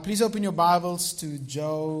Please open your Bibles to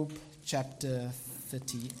Job chapter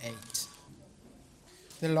 38.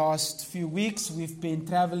 The last few weeks we've been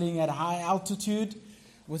traveling at high altitude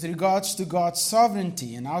with regards to God's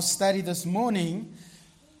sovereignty, and our study this morning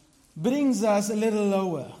brings us a little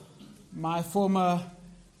lower. My former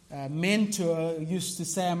mentor used to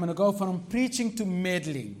say, I'm going to go from preaching to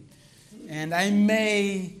meddling, and I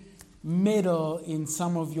may meddle in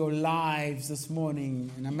some of your lives this morning,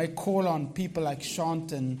 and I may call on people like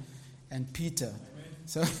Shanton and Peter.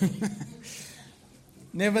 So,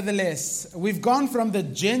 nevertheless, we've gone from the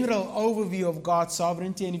general overview of God's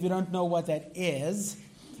sovereignty, and if you don't know what that is,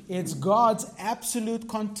 it's God's absolute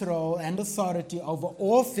control and authority over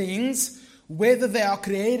all things, whether they are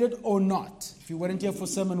created or not. If you weren't here for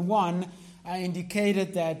Sermon 1, I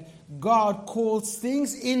indicated that God calls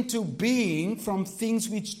things into being from things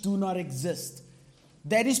which do not exist.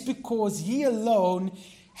 That is because He alone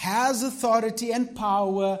has authority and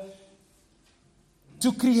power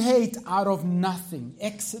to create out of nothing,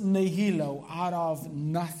 ex nihilo, out of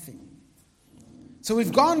nothing. So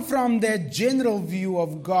we've gone from that general view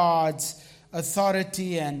of God's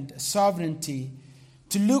authority and sovereignty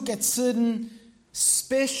to look at certain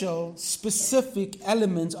special, specific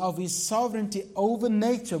elements of His sovereignty over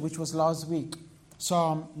nature, which was last week,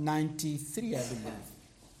 Psalm 93, I believe.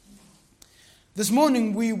 This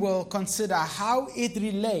morning we will consider how it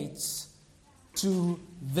relates to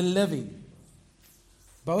the living,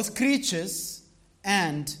 both creatures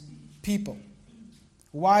and people.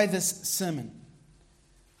 Why this sermon?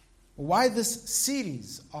 Why this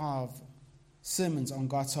series of sermons on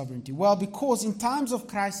God's sovereignty? Well, because in times of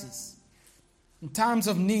crisis, in times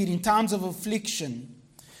of need, in times of affliction,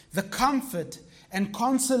 the comfort and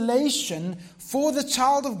consolation for the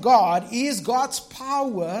child of God is God's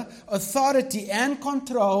power, authority, and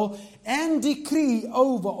control and decree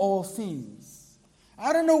over all things.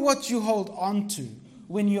 I don't know what you hold on to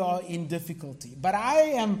when you are in difficulty, but I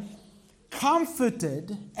am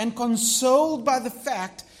comforted and consoled by the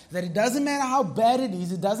fact that it doesn't matter how bad it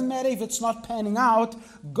is, it doesn't matter if it's not panning out,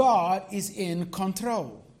 God is in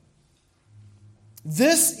control.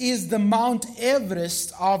 This is the Mount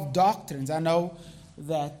Everest of doctrines. I know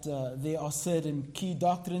that there are certain key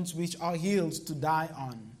doctrines which are hills to die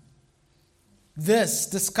on. This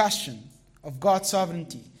discussion of God's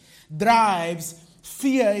sovereignty drives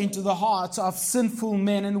fear into the hearts of sinful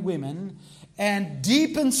men and women and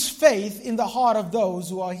deepens faith in the heart of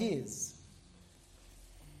those who are His.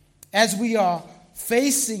 As we are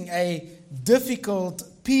facing a difficult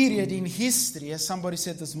period in history, as somebody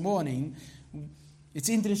said this morning, it's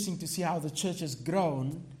interesting to see how the church has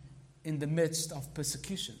grown in the midst of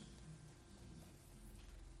persecution.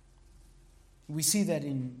 We see that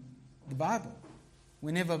in the Bible.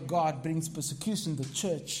 Whenever God brings persecution, the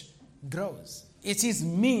church grows. It's His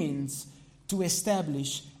means to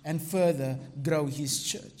establish and further grow His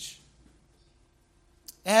church.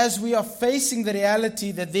 As we are facing the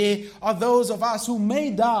reality that there are those of us who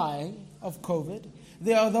may die of COVID,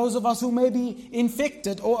 there are those of us who may be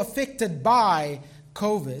infected or affected by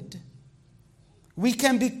COVID, we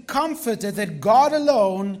can be comforted that God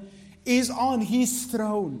alone is on His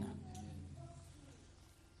throne.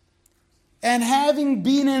 And having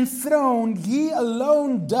been enthroned, He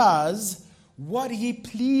alone does what He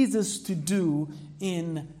pleases to do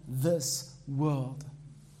in this world.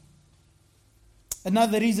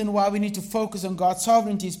 Another reason why we need to focus on God's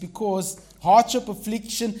sovereignty is because hardship,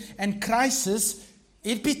 affliction, and crisis,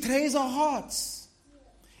 it betrays our hearts.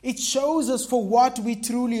 It shows us for what we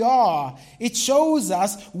truly are. It shows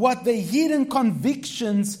us what the hidden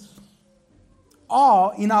convictions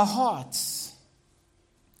are in our hearts.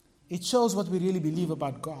 It shows what we really believe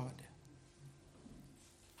about God.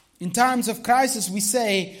 In times of crisis, we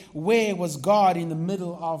say, where was God in the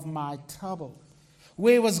middle of my trouble?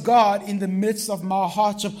 Where was God in the midst of my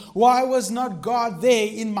hardship? Why was not God there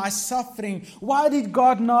in my suffering? Why did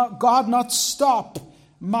God not stop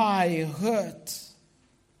my hurt?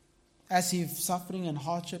 As if suffering and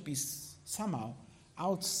hardship is somehow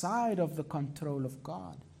outside of the control of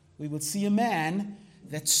God. We will see a man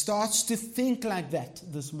that starts to think like that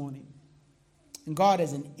this morning. And God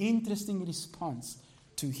has an interesting response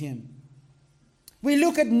to him. We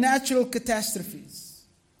look at natural catastrophes,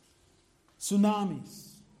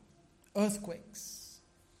 tsunamis, earthquakes,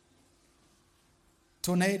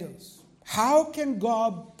 tornadoes. How can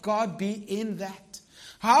God be in that?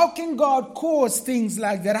 How can God cause things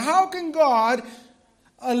like that? How can God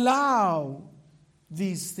allow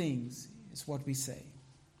these things, is what we say.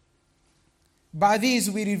 By these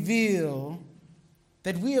we reveal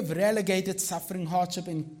that we have relegated suffering, hardship,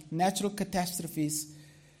 and natural catastrophes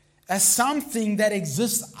as something that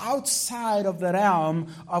exists outside of the realm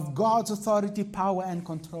of God's authority, power, and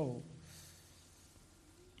control.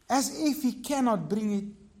 As if He cannot bring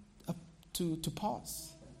it up to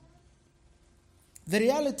pass. The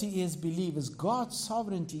reality is, believers, God's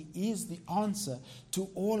sovereignty is the answer to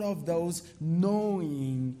all of those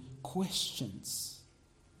knowing questions.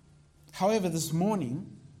 However, this morning,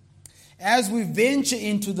 as we venture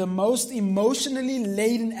into the most emotionally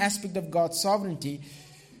laden aspect of God's sovereignty,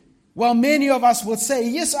 while many of us would say,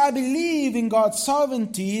 yes, I believe in God's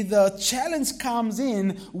sovereignty, the challenge comes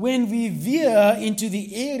in when we veer into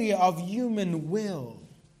the area of human will,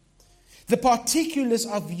 the particulars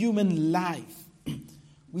of human life.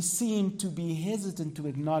 We seem to be hesitant to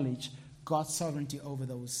acknowledge God's sovereignty over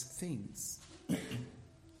those things.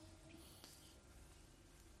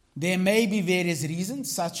 There may be various reasons,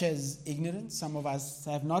 such as ignorance. Some of us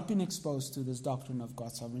have not been exposed to this doctrine of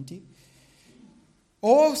God's sovereignty.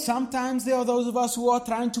 Or sometimes there are those of us who are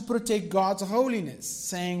trying to protect God's holiness,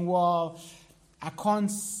 saying, well, I can't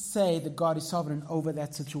say that God is sovereign over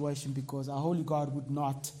that situation because our holy God would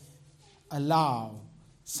not allow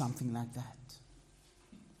something like that.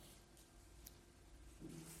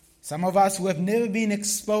 Some of us who have never been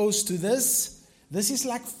exposed to this is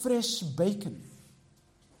like fresh bacon.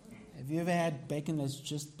 Have you ever had bacon that's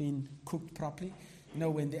just been cooked properly? You know,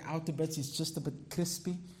 when the outer bits is just a bit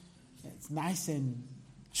crispy. It's nice and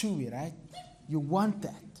chewy, right? You want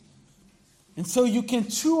that. And so you can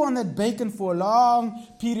chew on that bacon for a long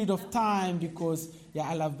period of time because,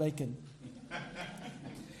 I love bacon.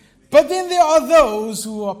 But then there are those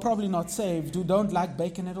who are probably not saved who don't like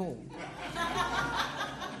bacon at all.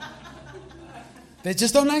 They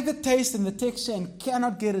just don't like the taste and the texture and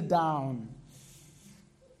cannot get it down.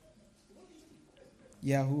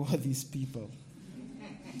 Who are these people?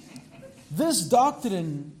 This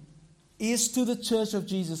doctrine is to the Church of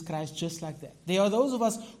Jesus Christ just like that. There are those of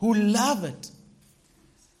us who love it,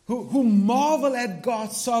 who marvel at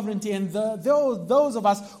God's sovereignty, and those of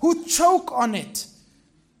us who choke on it.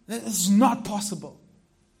 That is not possible.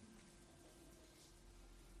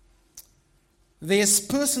 There's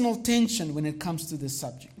personal tension when it comes to this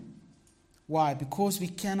subject. Why? Because we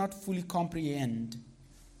cannot fully comprehend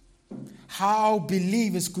how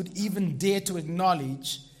believers could even dare to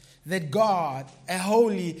acknowledge that God, a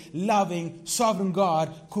holy, loving, sovereign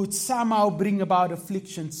God, could somehow bring about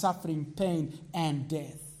affliction, suffering, pain, and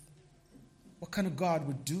death. What kind of God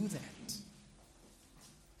would do that?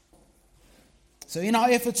 So in our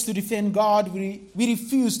efforts to defend God, we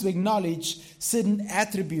refuse to acknowledge certain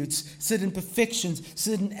attributes, certain perfections,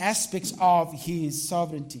 certain aspects of His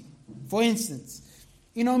sovereignty. For instance,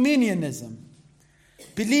 in Arminianism,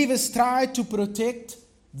 believers try to protect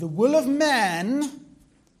the will of man,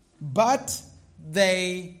 but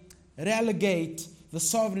they relegate the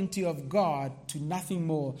sovereignty of God to nothing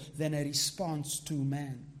more than a response to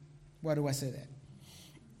man. Why do I say that?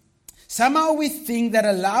 Somehow we think that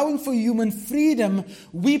allowing for human freedom,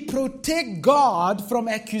 we protect God from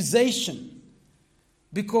accusation.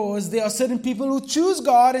 Because there are certain people who choose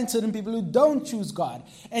God and certain people who don't choose God.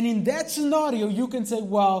 And in that scenario, you can say,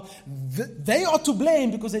 well, they are to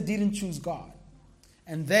blame because they didn't choose God.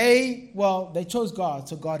 And they chose God,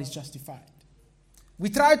 so God is justified. We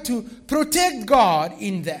try to protect God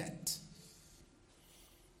in that.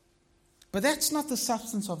 But that's not the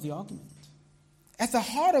substance of the argument. At the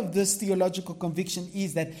heart of this theological conviction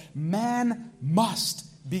is that man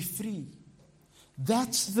must be free.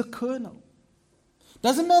 That's the kernel.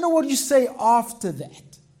 Doesn't matter what you say after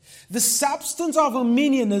that. The substance of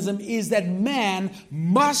Arminianism is that man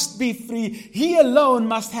must be free. He alone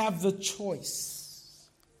must have the choice.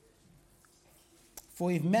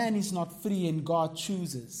 For if man is not free and God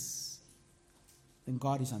chooses, then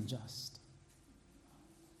God is unjust.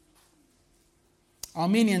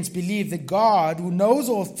 Arminians believe that God, who knows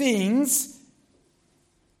all things,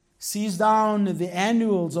 sees down the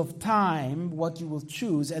annuals of time, what you will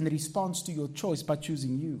choose, and responds to your choice by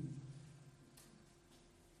choosing you.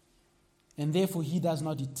 And therefore, He does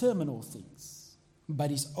not determine all things, but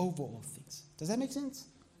is over all things. Does that make sense?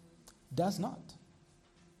 Does not.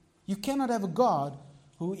 You cannot have a God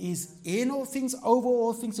who is in all things, over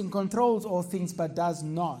all things, and controls all things, but does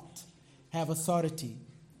not have authority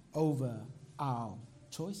over our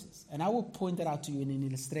choices. And I will point that out to you in an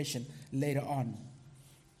illustration later on.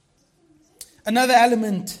 Another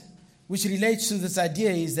element which relates to this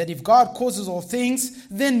idea is that if God causes all things,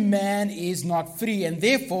 then man is not free and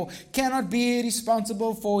therefore cannot be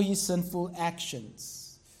responsible for his sinful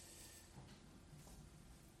actions.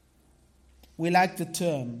 We like the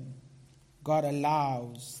term, God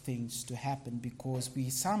allows things to happen because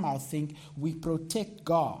we somehow think we protect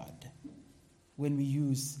God when we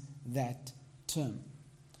use that term.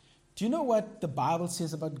 Do you know what the Bible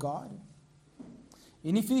says about God?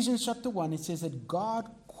 In Ephesians chapter 1, it says that God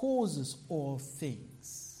causes all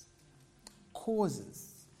things.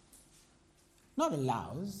 Causes. Not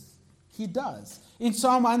allows. He does. In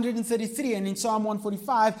Psalm 133 and in Psalm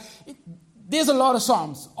 145, there's a lot of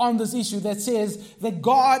Psalms on this issue that says that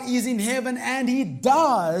God is in heaven and He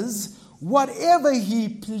does whatever He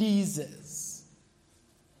pleases.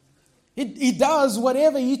 He does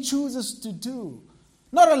whatever He chooses to do.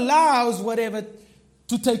 Not allows whatever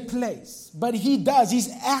to take place, but He does. He's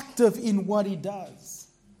active in what He does.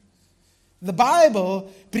 The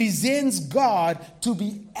Bible presents God to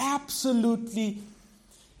be absolutely,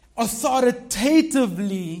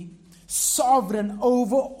 authoritatively sovereign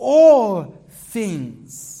over all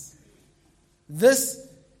things. This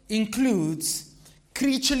includes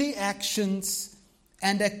creaturely actions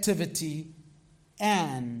and activity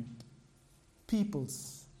and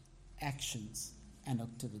people's actions and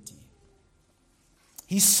activity.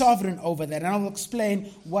 He's sovereign over that. And I'll explain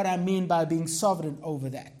what I mean by being sovereign over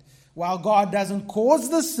that. While God doesn't cause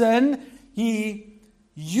the sin, He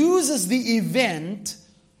uses the event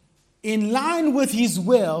in line with His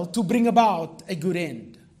will to bring about a good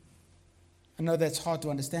end. I know that's hard to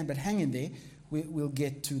understand, but hang in there. We'll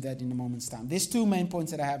get to that in a moment's time. There's two main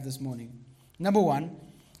points that I have this morning. Number one,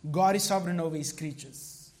 God is sovereign over His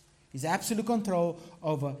creatures. He's absolute control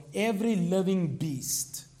over every living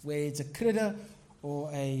beast, whether it's a critter or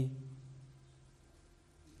a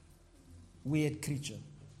weird creature.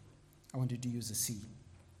 I wanted to use a C.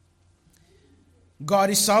 God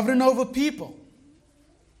is sovereign over people,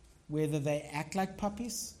 whether they act like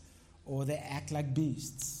puppies or they act like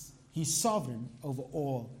beasts. He's sovereign over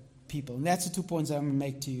all people. And that's the 2 points I'm going to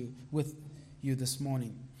make to you with you this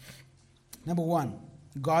morning. Number one,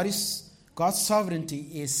 God's sovereignty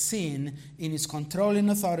is seen in His control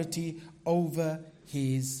and authority over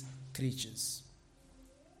His creatures.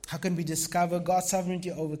 How can we discover God's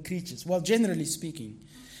sovereignty over creatures? Well, generally speaking,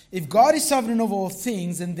 if God is sovereign over all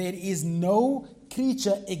things, then there is no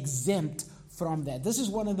creature exempt from that. This is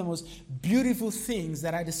one of the most beautiful things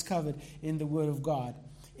that I discovered in the Word of God,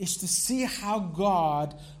 is to see how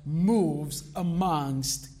God moves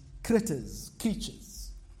amongst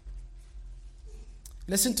creatures.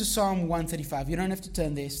 Listen to Psalm 135. You don't have to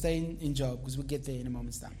turn there. Stay in Job, because we'll get there in a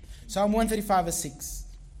moment's time. Psalm 135 verse 6.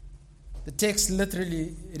 The text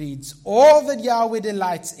literally reads, all that Yahweh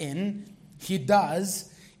delights in, He does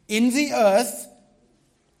in the earth,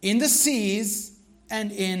 in the seas,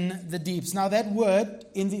 and in the deeps. Now that word,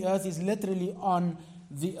 in the earth, is literally on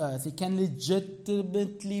the earth. It can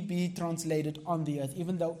legitimately be translated on the earth,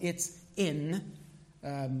 even though it's in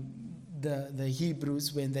the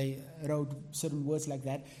Hebrews, when they wrote certain words like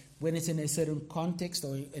that. When it's in a certain context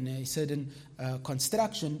or in a certain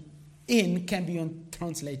construction, in can be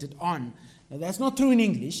translated on. Now that's not true in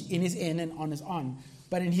English. In is in and on is on.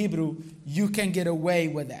 But in Hebrew, you can get away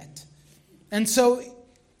with that. And so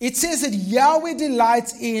it says that Yahweh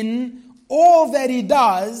delights in all that He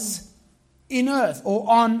does in earth or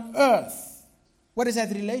on earth. What does that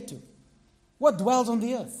relate to? What dwells on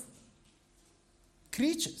the earth?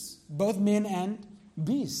 Creatures, both men and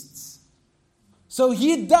beasts. So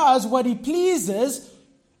He does what He pleases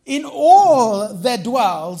in all that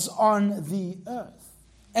dwells on the earth.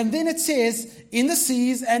 And then it says, in the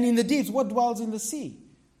seas and in the deeps. What dwells in the sea?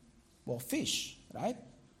 Well, fish, right?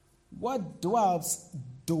 What dwells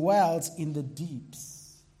in the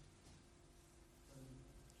deeps?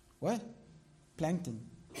 What? Plankton.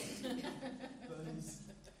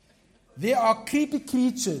 There are creepy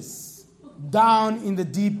creatures down in the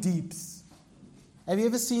deeps. Have you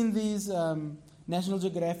ever seen these National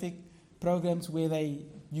Geographic programs where they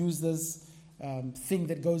use this thing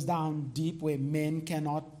that goes down deep where men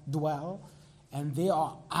cannot dwell? And there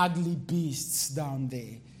are ugly beasts down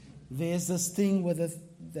there. There's this thing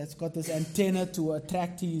that's got this antenna to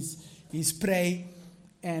attract his prey,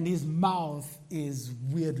 and his mouth is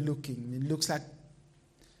weird looking. It looks like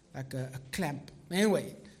a clamp.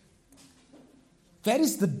 Anyway, that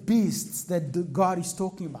is the beasts that God is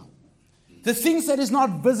talking about. The things that is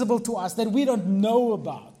not visible to us, that we don't know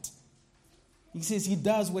about. He says He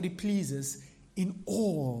does what He pleases in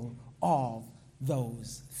all of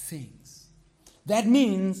those things. That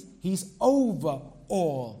means He's over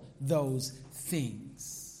all those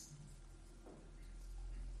things.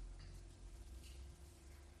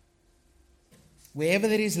 Wherever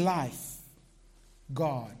there is life,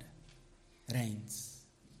 God reigns.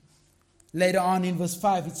 Later on in verse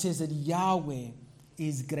 5, it says that Yahweh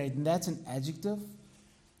is great. And that's an adjective.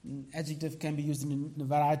 Adjective can be used in a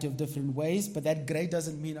variety of different ways, but that great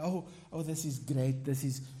doesn't mean, oh, this is great, this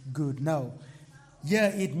is good. No.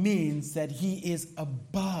 Here it means that he is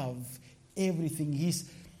above everything.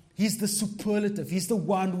 He's the superlative. He's the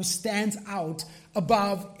one who stands out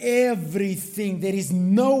above everything. There is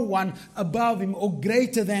no one above him or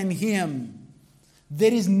greater than him.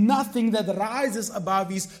 There is nothing that rises above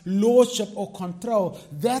his lordship or control.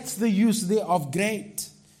 That's the use there of great.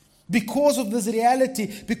 Because of this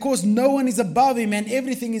reality, because no one is above him and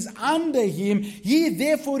everything is under him, he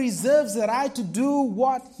therefore reserves the right to do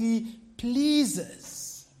what he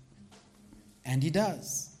pleases. And he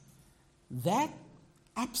does. That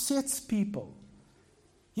upsets people.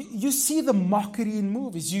 You see the mockery in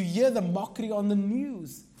movies. You hear the mockery on the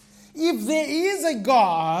news. If there is a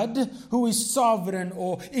God who is sovereign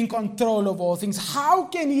or in control of all things, how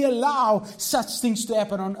can he allow such things to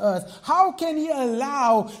happen on earth? How can he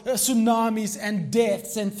allow tsunamis and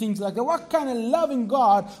deaths and things like that? What kind of loving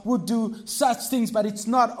God would do such things? But it's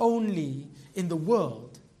not only in the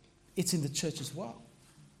world, it's in the church as well.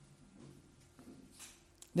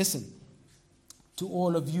 Listen to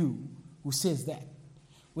all of you who says that.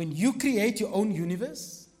 When you create your own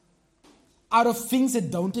universe, out of things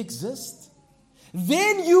that don't exist,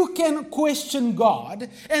 then you can question God,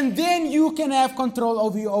 and then you can have control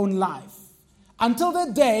over your own life. Until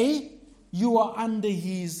the day you are under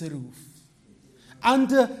his roof.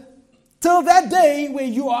 Till that day where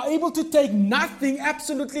you are able to take nothing,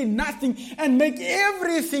 absolutely nothing, and make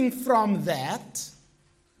everything from that,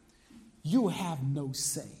 you have no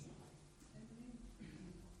say.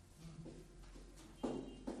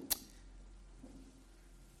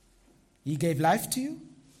 He gave life to you,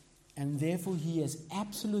 and therefore he has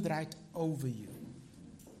absolute right over you.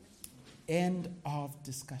 End of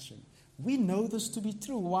discussion. We know this to be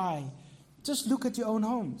true. Why? Just look at your own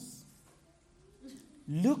homes.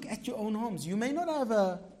 Look at your own homes. You may not have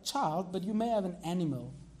a child, but you may have an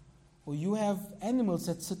animal. Or you have animals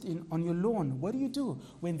that sit on your lawn. What do?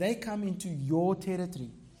 When they come into your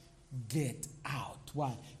territory, get out.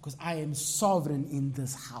 Why? Because I am sovereign in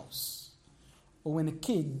this house. Or when a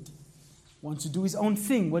kid wants to do his own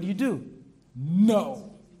thing, what do?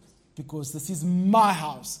 No. Because this is my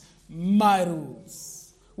house, my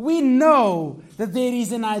rules. We know that there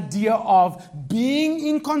is an idea of being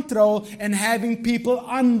in control and having people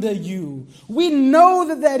under you. We know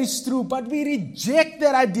that that is true, but we reject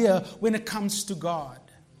that idea when it comes to God.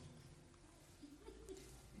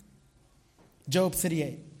 Job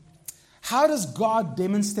 38. How does God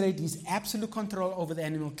demonstrate his absolute control over the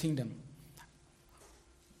animal kingdom?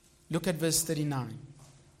 Look at verse 39.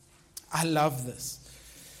 I love this.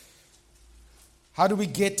 How do we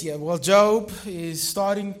get here? Well, Job is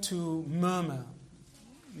starting to murmur.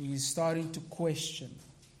 He's starting to question.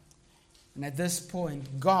 And at this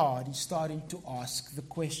point, God is starting to ask the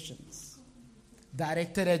questions.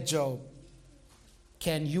 Directed at Job,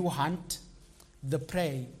 can you hunt the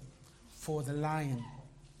prey for the lion?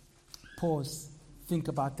 Pause. Think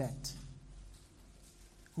about that.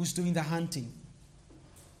 Who's doing the hunting?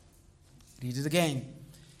 Read it again.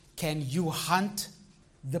 Can you hunt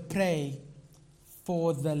the prey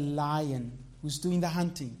for the lion? Who's doing the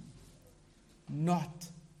hunting? Not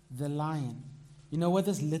the lion. You know what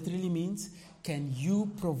this literally means? Can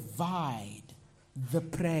you provide the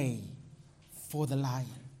prey for the lion?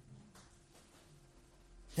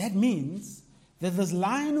 That means that this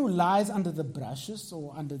lion who lies under the bushes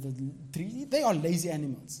or under the tree, they are lazy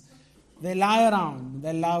animals. They lie around.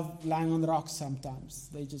 They love lying on rocks sometimes.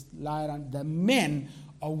 They just lie around. The men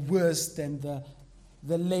are worse than the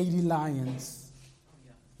lady lions.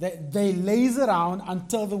 They laze around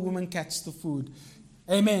until the woman catches the food.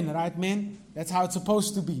 Amen, right, men? That's how it's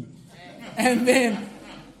supposed to be. And then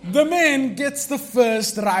the man gets the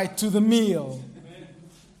first right to the meal.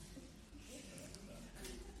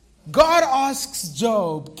 God asks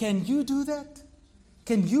Job, can you do that?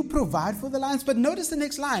 Can you provide for the lions? But notice the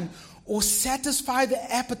next line. Or satisfy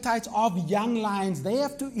the appetites of young lions. They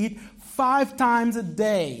have to eat 5 times a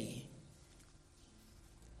day.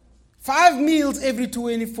 5 meals every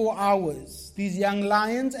 24 hours. These young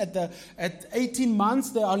lions at 18 months,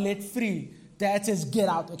 they are let free. Dad says, get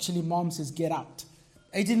out. Actually, mom says, get out.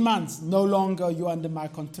 18 months, no longer you're under my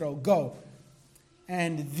control. Go.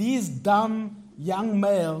 And these dumb young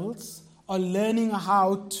males are learning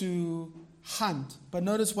how to hunt. But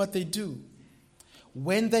notice what they do.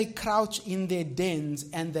 When they crouch in their dens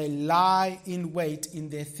and they lie in wait in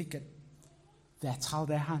their thicket, that's how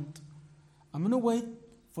they hunt. I'm going to wait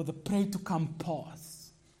for the prey to come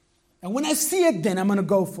past. And when I see it, then I'm going to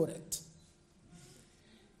go for it.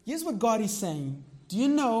 Here's what God is saying. Do you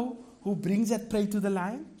know who brings that prey to the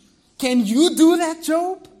lion? Can you do that,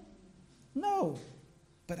 Job? No.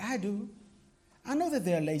 But I do. I know that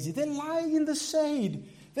they're lazy. They're lying in the shade.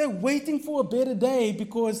 They're waiting for a better day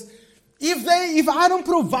because if I don't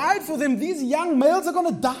provide for them, these young males are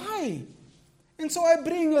going to die. And so I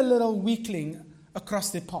bring a little weakling across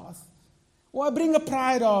their path. Or I bring a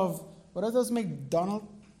pride of, what are those McDonald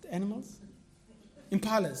animals?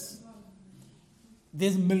 Impalas.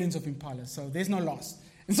 There's millions of impalas, so there's no loss.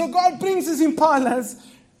 And so God brings his impalas,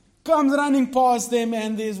 comes running past them,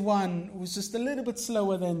 and there's one who's just a little bit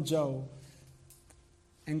slower than Joe.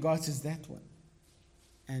 And God says, that one.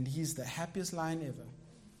 And he's the happiest lion ever.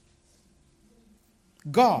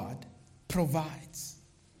 God provides.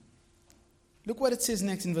 Look what it says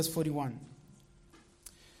next in verse 41.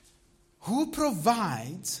 Who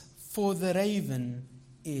provides for the raven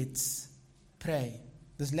its prey?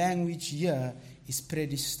 This language here is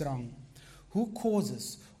pretty strong. Who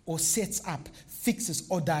causes or sets up, fixes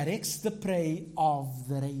or directs the prey of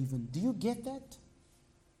the raven? Do you get that?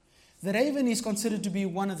 The raven is considered to be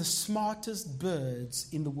one of the smartest birds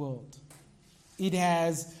in the world. It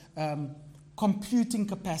has computing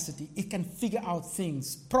capacity. It can figure out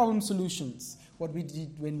things, problem solutions. What we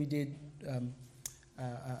did when we did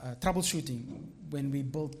troubleshooting, when we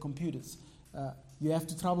built computers. You have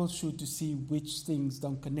to troubleshoot to see which things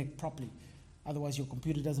don't connect properly. Otherwise, your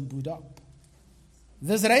computer doesn't boot up.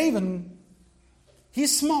 This raven,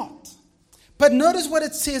 he's smart. But notice what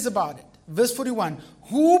it says about it. Verse 41.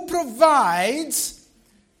 Who provides,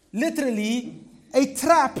 literally, a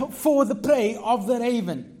trap for the prey of the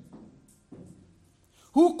raven?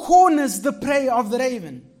 Who corners the prey of the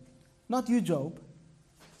raven? Not you, Job.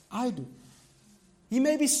 I do. He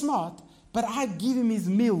may be smart, but I give him his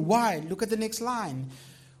meal. Why? Look at the next line.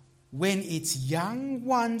 When its young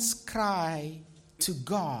ones cry to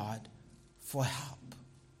God for help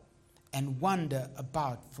and wander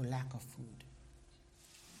about for lack of food.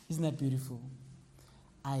 Isn't that beautiful?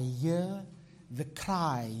 I hear the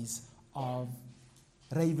cries of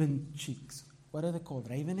raven chicks. What are they called?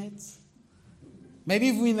 Ravenheads? Maybe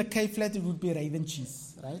if we're in the Cape Flat, it would be raven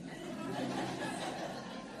cheese, right?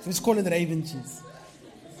 Let's call it raven cheese.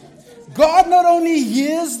 God not only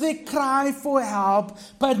hears their cry for help,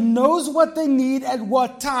 but knows what they need at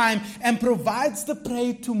what time and provides the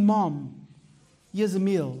prey to mom. Here's a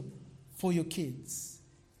meal for your kids.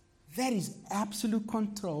 That is absolute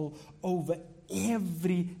control over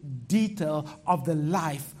every detail of the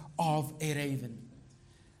life of a raven.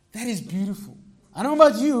 That is beautiful. I don't know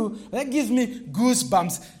about you, that gives me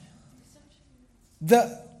goosebumps.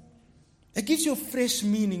 It gives you a fresh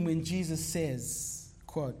meaning when Jesus says,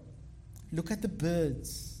 quote, look at the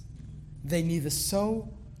birds. They neither sow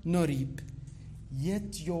nor reap,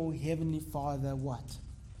 yet your heavenly Father, what?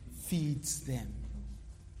 Feeds them.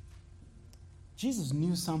 Jesus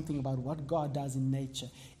knew something about what God does in nature.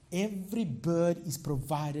 Every bird is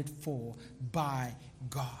provided for by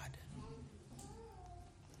God.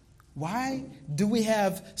 Why do we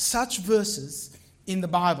have such verses in the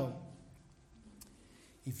Bible?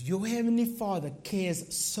 If your heavenly Father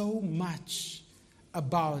cares so much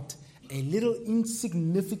about a little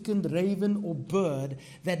insignificant raven or bird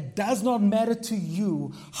that does not matter to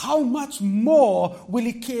you, how much more will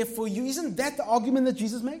he care for you? Isn't that the argument that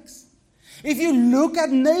Jesus makes? If you look at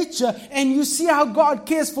nature and you see how God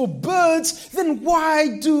cares for birds, then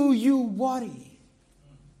why do you worry?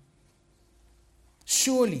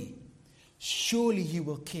 Surely he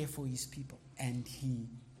will care for his people, and he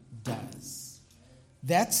does.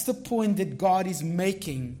 That's the point that God is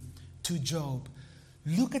making to Job.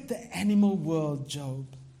 Look at the animal world, Job.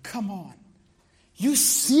 Come on. You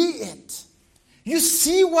see it. You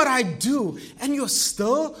see what I do, and you're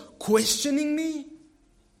still questioning me?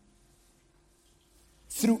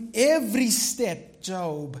 Through every step,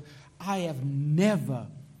 Job, I have never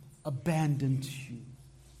abandoned you.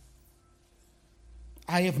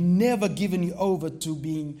 I have never given you over to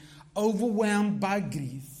being overwhelmed by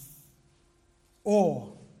grief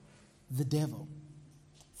or the devil.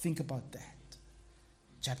 Think about that.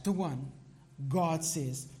 Chapter 1, God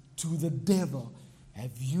says to the devil,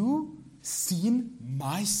 have you seen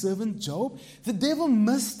my servant Job? The devil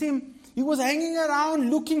missed him. He was hanging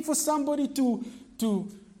around looking for somebody to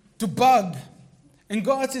bug. And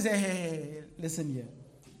God says, hey, listen here.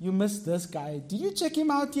 You missed this guy. Did you check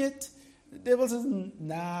him out yet? The devil says,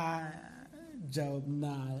 nah, Job,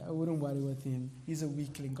 nah, I wouldn't worry with him. He's a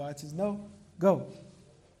weakling. God says, no, go.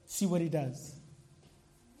 See what he does.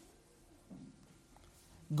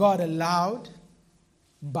 God allowed,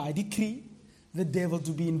 by decree, the devil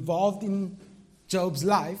to be involved in Job's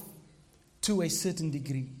life to a certain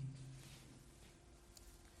degree.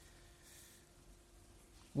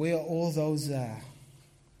 Where are all those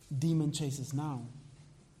demon chasers now?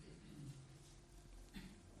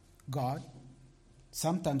 God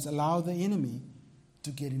sometimes allows the enemy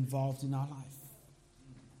to get involved in our life.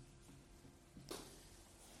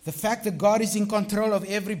 The fact that God is in control of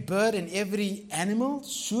every bird and every animal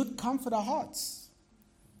should comfort our hearts.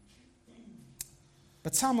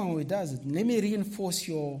 But somehow He does it. Let me reinforce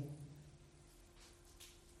your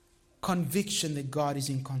conviction that God is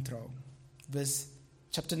in control.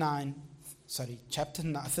 Chapter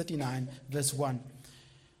 39, verse 1.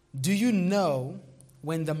 Do you know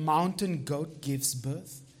when the mountain goat gives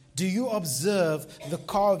birth? Do you observe the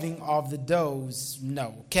calving of the does?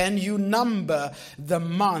 No. Can you number the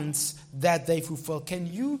months that they fulfill?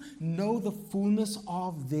 Can you know the fullness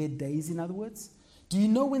of their days, in other words? Do you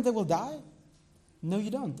know when they will die? No,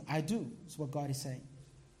 you don't. I do, is what God is saying.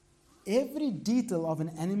 Every detail of an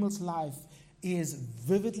animal's life is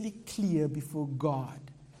vividly clear before God.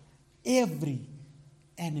 Every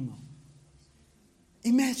animal.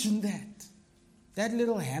 Imagine that. That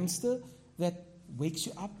little hamster that wakes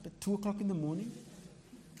you up at 2 o'clock in the morning.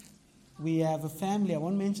 We have a family, I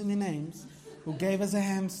won't mention their names, who gave us a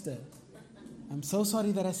hamster. I'm so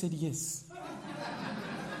sorry that I said yes.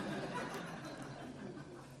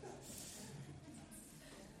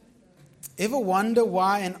 Ever wonder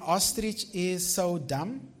why an ostrich is so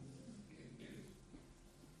dumb?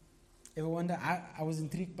 Ever wonder? I was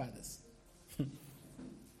intrigued by this. I'm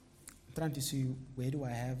trying to see, where do I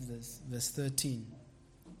have this? Verse 13.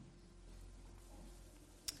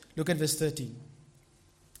 Look at verse 13.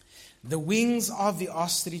 The wings of the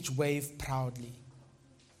ostrich wave proudly.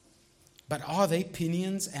 But are they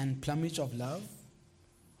pinions and plumage of love?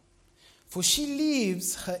 For she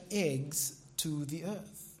leaves her eggs to the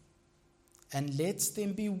earth and lets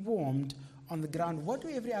them be warmed on the ground. What do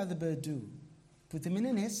every other bird do? Put them in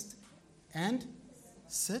a nest and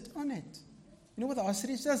sit on it. You know what the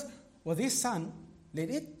ostrich does? Well, this sun, let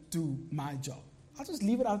it do my job. I'll just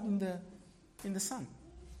leave it out in the sun.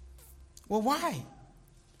 Well, why?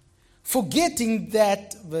 Forgetting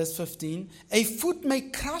that, verse 15, a foot may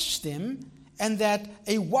crush them and that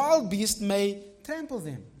a wild beast may trample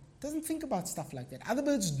them. Doesn't think about stuff like that. Other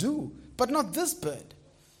birds do, but not this bird.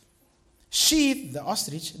 She, the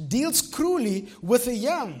ostrich, deals cruelly with the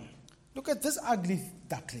young. Look at this ugly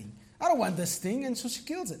duckling. I don't want this thing, and so she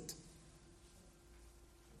kills it.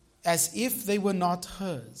 As if they were not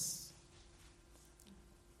hers.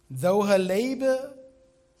 Though her labor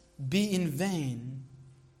be in vain,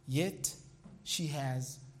 yet she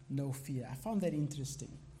has no fear. I found that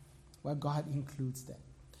interesting, why God includes that.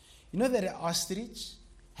 You know that an ostrich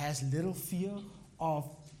has little fear of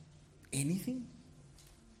anything?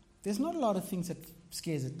 There's not a lot of things that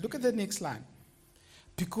scares it. Look at the next line.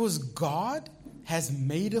 Because God has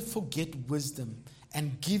made her forget wisdom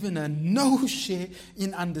and given her no share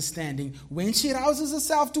in understanding. When she rouses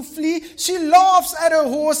herself to flee, she laughs at her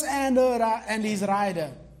horse and his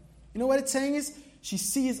rider. You know what it's saying is, she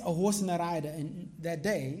sees a horse and a rider, and that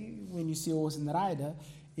day, when you see a horse and a rider,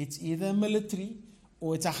 it's either a military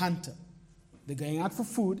or it's a hunter. They're going out for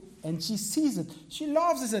food, and she sees it. She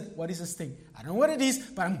laughs and says, what is this thing? I don't know what it is,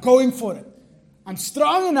 but I'm going for it. I'm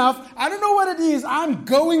strong enough. I don't know what it is. I'm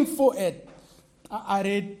going for it. I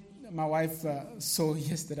read, my wife saw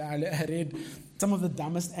yesterday, I read some of the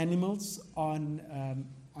dumbest animals on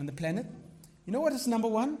the planet. You know what is number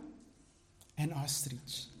one? An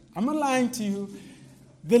ostrich. I'm not lying to you.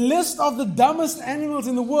 The list of the dumbest animals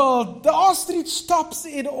in the world, the ostrich tops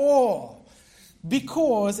it all.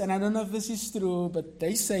 Because, and I don't know if this is true, but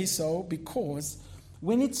they say so, because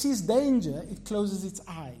when it sees danger, it closes its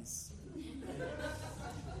eyes.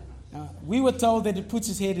 Now, we were told that it puts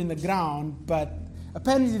its head in the ground, but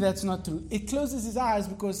apparently that's not true. It closes its eyes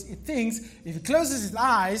because it thinks if it closes its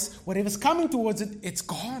eyes, whatever's coming towards it, it's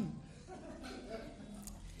gone.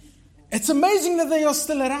 It's amazing that they are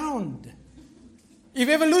still around. If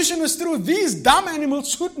evolution was true, these dumb animals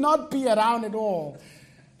should not be around at all.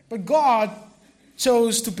 But God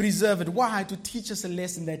chose to preserve it. Why? To teach us a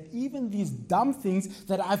lesson that even these dumb things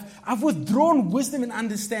that I've withdrawn wisdom and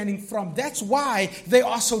understanding from, that's why they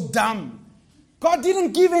are so dumb. God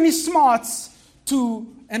didn't give any smarts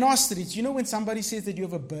to an ostrich. You know when somebody says that you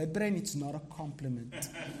have a bird brain, it's not a compliment.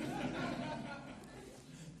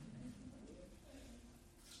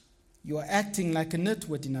 You are acting like a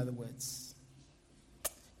nitwit, in other words.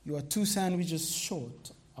 You are 2 sandwiches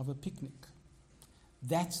short of a picnic.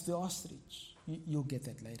 That's the ostrich. You'll get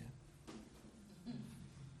that later.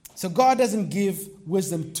 So God doesn't give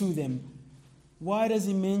wisdom to them. Why does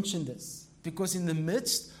He mention this? Because in the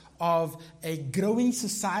midst of a growing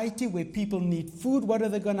society where people need food, what are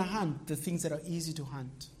they going to hunt? The things that are easy to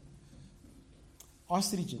hunt.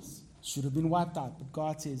 Ostriches should have been wiped out, but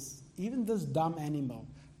God says, even this dumb animal,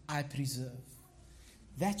 I preserve.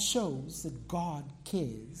 That shows that God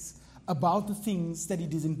cares about the things that He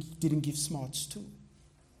didn't give smarts to.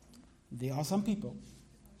 There are some people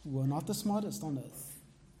who are not the smartest on earth,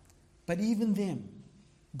 but even them,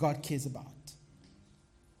 God cares about.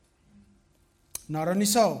 Not only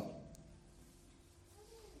so,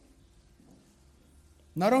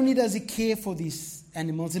 not only does He care for these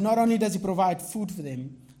animals, and not only does He provide food for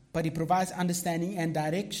them, but He provides understanding and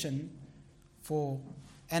direction for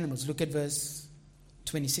animals. Look at verse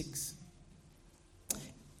 26.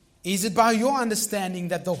 Is it by your understanding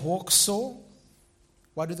that the hawks soar?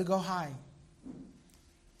 Why do they go high?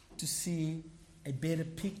 To see a better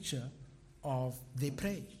picture of their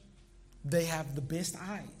prey. They have the best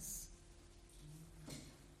eyes.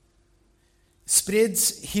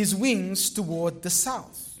 Spreads his wings toward the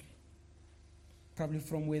south. Probably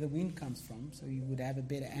from where the wind comes from, so you would have a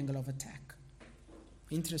better angle of attack.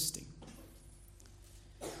 Interesting.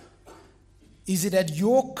 Is it at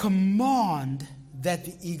your command that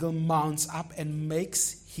the eagle mounts up and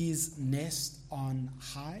makes his nest on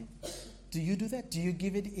high? Do you do that? Do you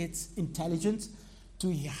give it its intelligence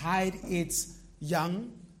to hide its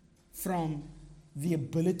young from the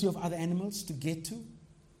ability of other animals to get to?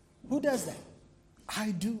 Who does that?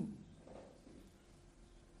 I do.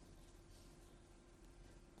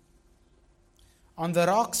 On the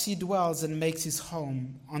rocks he dwells and makes his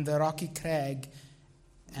home, on the rocky crag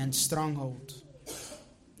and stronghold.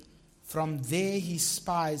 From there he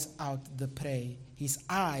spies out the prey. His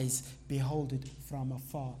eyes behold it from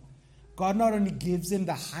afar. God not only gives them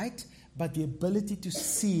the height, but the ability to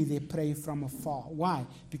see their prey from afar. Why?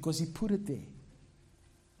 Because He put it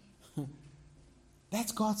there.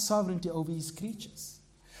 That's God's sovereignty over His creatures.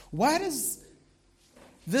 Why does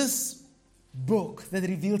this book that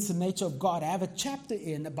reveals the nature of God have a chapter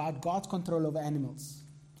in about God's control over animals?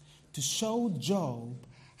 To show Job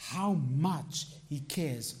how much he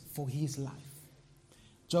cares for his life.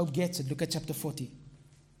 Job gets it. Look at chapter 40.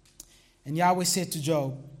 And Yahweh said to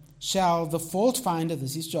Job, shall the fault finder,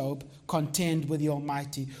 this is Job, contend with the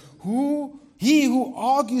Almighty? He who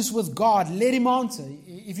argues with God, let him answer.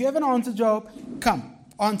 If you have an answer, Job, come,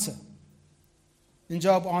 answer. And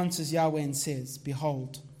Job answers Yahweh and says,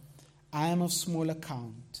 behold, I am of small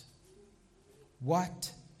account.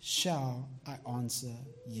 What shall I answer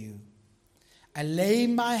you? I lay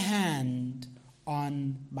my hand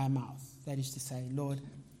on my mouth. That is to say, Lord,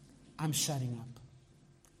 I'm shutting up.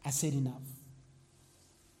 I said enough.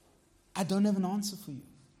 I don't have an answer for you.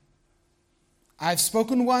 I've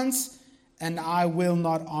spoken once, and I will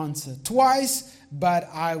not answer. Twice, but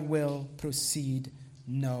I will proceed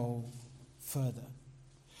no further.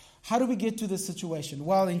 How do we get to this situation?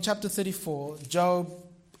 Well, in chapter 34, Job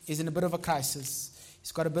is in a bit of a crisis.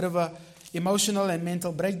 He's got a bit of an emotional and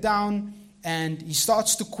mental breakdown, and he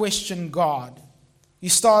starts to question God. He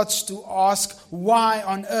starts to ask, why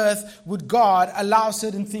on earth would God allow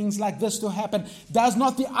certain things like this to happen? Does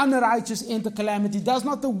not the unrighteous enter calamity? Does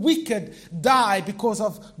not the wicked die because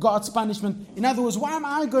of God's punishment? In other words, why am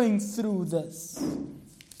I going through this?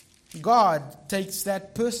 God takes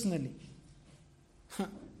that personally.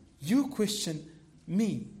 You question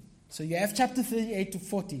me. So you have chapter 38 to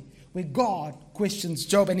 40, where God questions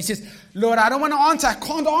Job, and he says, Lord, I don't want to answer. I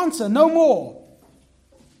can't answer. No more.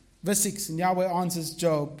 Verse 6, and Yahweh answers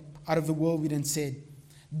Job out of the whirlwind and said,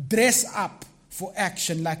 dress up for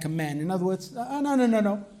action like a man. In other words,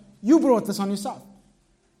 no. You brought this on yourself.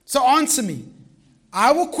 So answer me.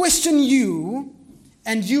 I will question you,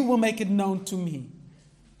 and you will make it known to me.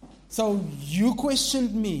 So you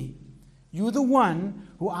questioned me. You're the one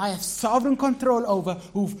who I have sovereign control over,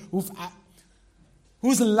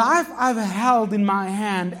 whose life I've held in my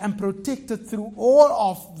hand and protected through all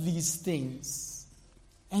of these things.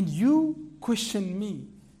 And you question me.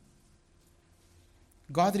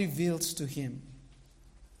 God reveals to him,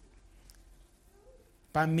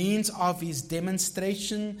 by means of his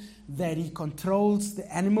demonstration that he controls the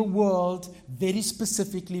animal world very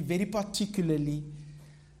specifically, very particularly,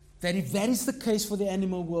 that if that is the case for the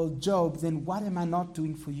animal world, Job, then what am I not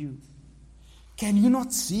doing for you? Can you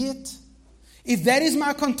not see it? If that is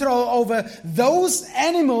my control over those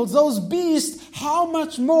animals, those beasts, how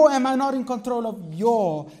much more am I not in control of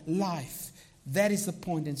your life? That is the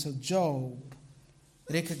point. And so Job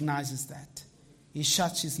recognizes that. He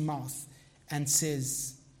shuts his mouth and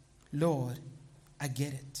says, Lord, I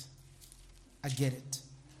get it. I get it.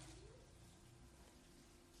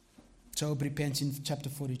 Job repents in chapter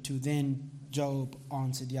 42. Then Job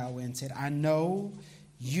answered Yahweh and said, I know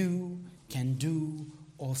you can do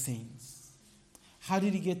all things. How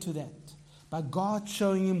did he get to that? By God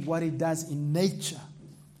showing him what it does in nature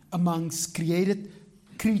amongst created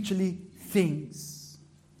creaturely things.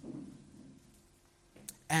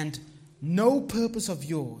 And no purpose of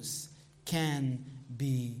yours can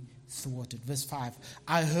be thwarted. Verse 5,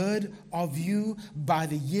 I heard of you by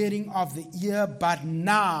the hearing of the ear, but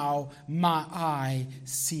now my eye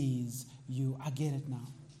sees you. I get it now.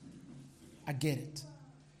 I get it.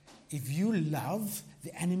 If you love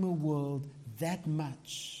the animal world that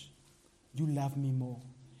much, you love me more.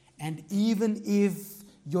 And even if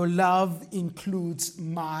your love includes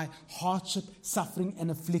my hardship, suffering, and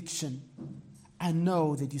affliction, I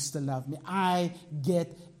know that you still love me. I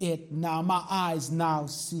get it now. My eyes now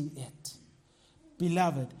see it.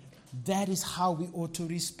 Beloved, that is how we ought to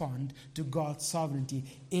respond to God's sovereignty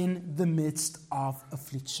in the midst of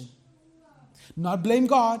affliction. Not blame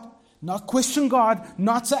God, not question God,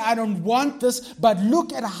 not say, I don't want this, but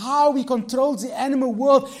look at how He controls the animal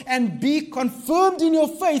world and be confirmed in your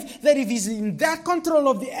faith that if He's in that control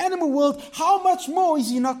of the animal world, how much more is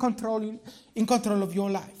He not in control of your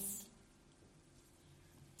life?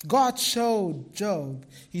 God showed Job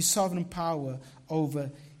His sovereign power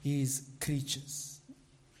over His creatures.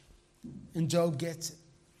 And Job gets it.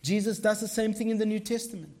 Jesus does the same thing in the New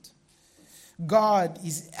Testament. God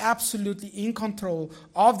is absolutely in control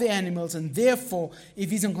of the animals, and therefore, if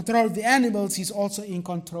He's in control of the animals, He's also in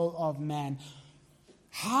control of man.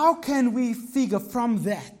 How can we figure from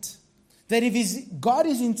that if God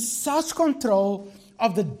is in such control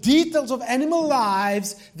of the details of animal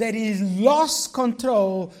lives that He lost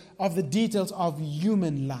control of the details of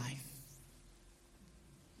human life?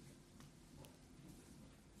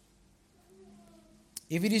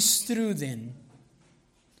 If it is true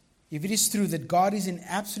that God is in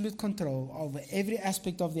absolute control over every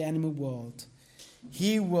aspect of the animal world,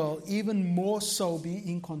 He will even more so be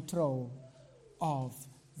in control of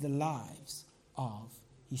the lives of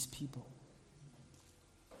His people.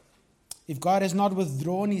 If God has not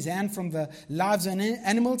withdrawn His hand from the lives of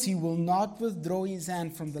animals, He will not withdraw His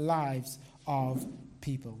hand from the lives of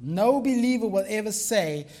people. No believer will ever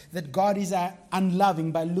say that God is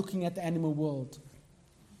unloving by looking at the animal world.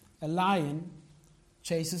 A lion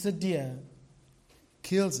chases a deer,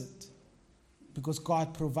 kills it, because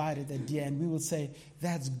God provided that deer. And we will say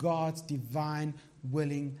that's God's divine,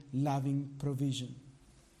 willing, loving provision.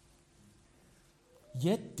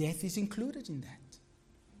 Yet death is included in that.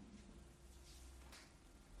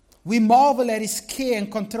 We marvel at His care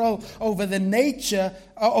and control over nature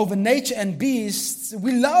and beasts.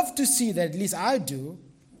 We love to see that, at least I do.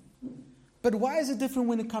 But why is it different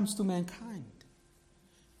when it comes to mankind?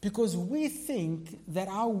 Because we think that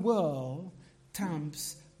our will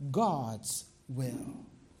trumps God's will.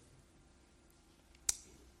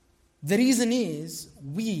 The reason is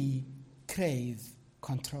we crave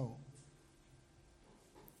control.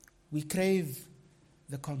 We crave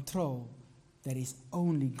the control that is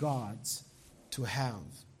only God's to have.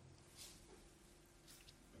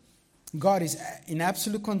 God is in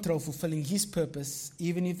absolute control, fulfilling His purpose,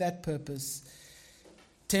 even if that purpose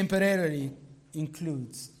temporarily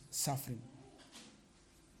includes suffering.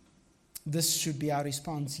 This should be our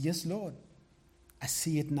response. Yes, Lord, I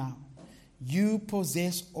see it now. You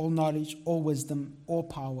possess all knowledge, all wisdom, all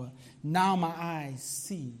power. Now my eyes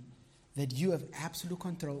see that you have absolute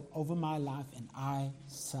control over my life, and I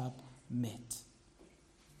submit.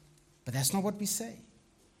 But that's not what we say.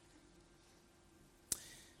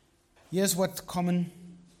 Here's what common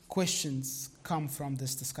questions come from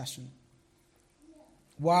this discussion.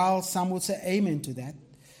 While some would say amen to that,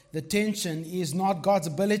 the tension is not God's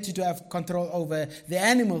ability to have control over the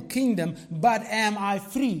animal kingdom, but am I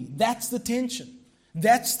free? That's the tension.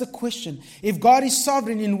 That's the question. If God is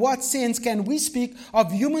sovereign, in what sense can we speak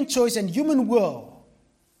of human choice and human will?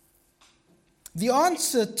 The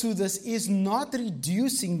answer to this is not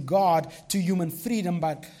reducing God to human freedom,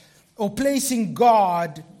 or placing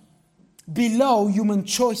God below human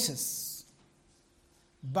choices,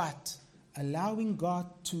 but allowing God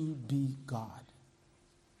to be God.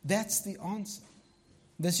 That's the answer.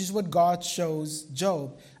 This is what God shows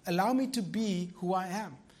Job. Allow me to be who I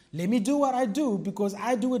am. Let me do what I do because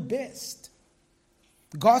I do it best.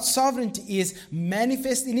 God's sovereignty is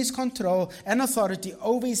manifest in His control and authority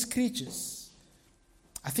over His creatures.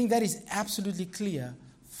 I think that is absolutely clear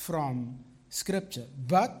from Scripture.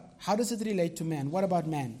 But how does it relate to man? What about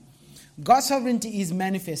man? God's sovereignty is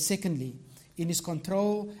manifest, secondly, in His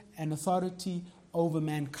control and authority over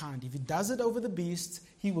mankind. If He does it over the beasts,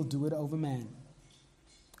 He will do it over man.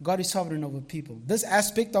 God is sovereign over people. This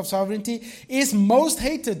aspect of sovereignty is most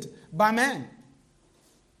hated by man.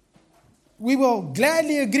 We will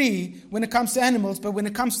gladly agree when it comes to animals, but when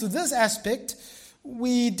it comes to this aspect,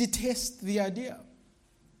 we detest the idea.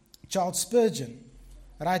 Charles Spurgeon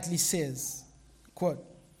rightly says, quote,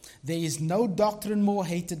 "There is no doctrine more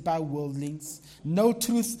hated by worldlings, no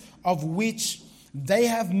truth of which they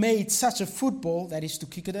have made such a football," that is to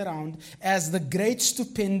kick it around, "as the great,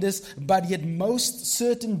 stupendous, but yet most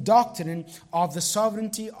certain doctrine of the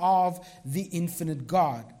sovereignty of the infinite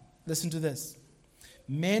God." Listen to this.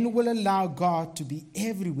 Men will allow God to be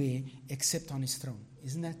everywhere except on his throne.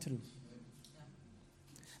 Isn't that true?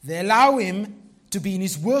 They allow him to be in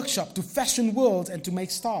his workshop, to fashion worlds and to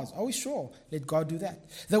make stars. Oh, sure, let God do that.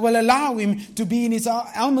 They will allow him to be in his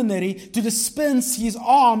almonry, to dispense his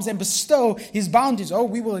arms and bestow his bounties. Oh,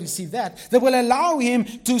 we will receive that. They will allow him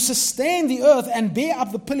to sustain the earth and bear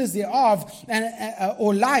up the pillars thereof,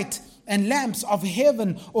 or light and lamps of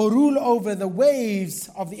heaven, or rule over the waves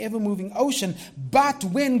of the ever-moving ocean. But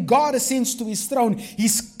when God ascends to his throne,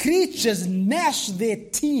 his creatures gnash their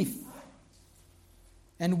teeth.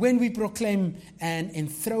 And when we proclaim an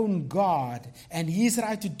enthroned God and his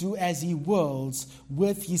right to do as he wills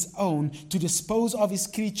with his own, to dispose of his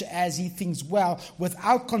creature as he thinks well,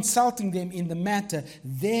 without consulting them in the matter,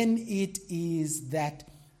 then it is that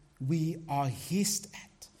we are hissed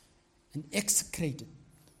at and execrated.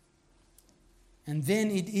 And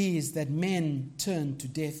then it is that men turn a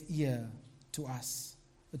deaf ear to us.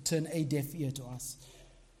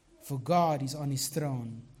 For God is on his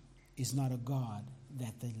throne, is not a God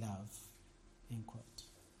that they love. End quote.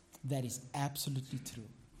 That is absolutely true.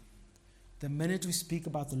 The minute we speak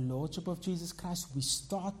about the Lordship of Jesus Christ, we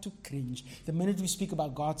start to cringe. The minute we speak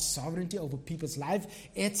about God's sovereignty over people's life,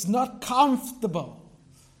 it's not comfortable.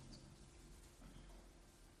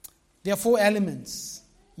 There are 4 elements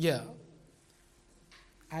here.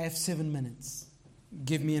 I have 7 minutes.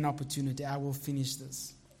 Give me an opportunity. I will finish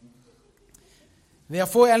this. There are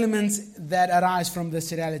 4 elements that arise from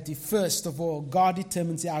this reality. First of all, God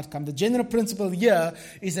determines the outcome. The general principle here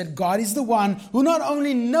is that God is the one who not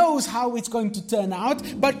only knows how it's going to turn out,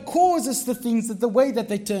 but causes the things the way that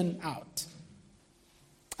they turn out.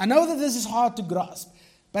 I know that this is hard to grasp,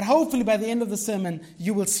 but hopefully by the end of the sermon,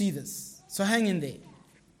 you will see this. So hang in there.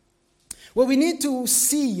 What we need to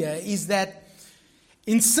see here is that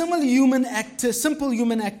in simple human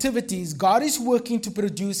activities, God is working to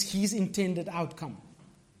produce his intended outcome.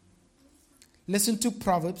 Listen to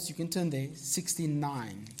Proverbs, you can turn there,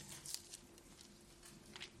 69.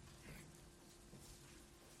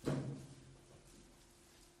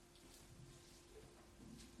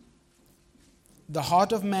 The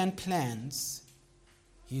heart of man plans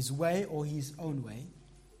his way or his own way,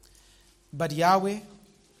 but Yahweh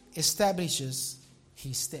establishes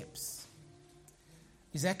his steps.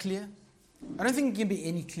 Is that clear? I don't think it can be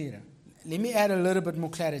any clearer. Let me add a little bit more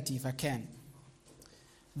clarity if I can.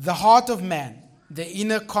 The heart of man, the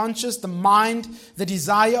inner conscious, the mind, the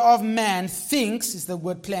desire of man thinks, is the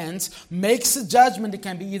word plans, makes a judgment. It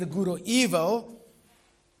can be either good or evil.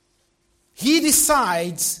 He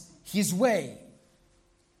decides his way.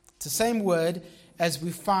 It's the same word as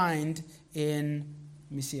we find in,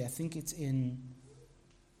 let me see, I think it's in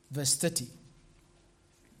verse 30.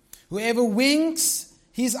 Whoever winks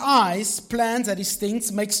his eyes, plans that he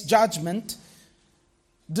thinks, makes judgment,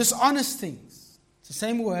 dishonest things. It's the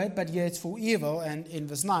same word, but here it's for evil, and in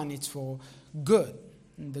verse 9 it's for good.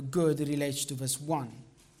 And the good relates to verse 1.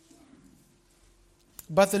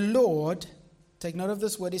 But the Lord, take note of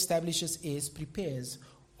this word, establishes, is, prepares,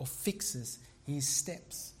 or fixes his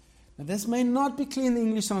steps. Now this may not be clear in the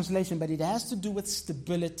English translation, but it has to do with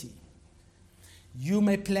stability. You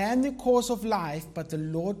may plan the course of life, but the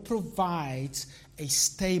Lord provides a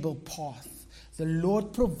stable path. The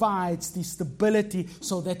Lord provides the stability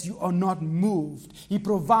so that you are not moved. He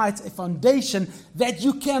provides a foundation that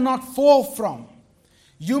you cannot fall from.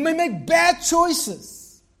 You may make bad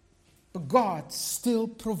choices, but God still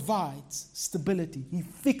provides stability. He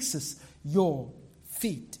fixes your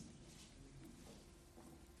feet.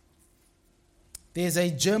 There's a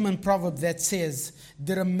German proverb that says,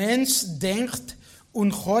 Der Mensch denkt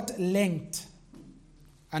und Gott lenkt.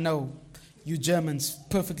 I know you Germans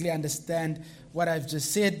perfectly understand what I've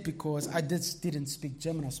just said because I didn't speak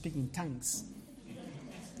German, I was speaking tongues.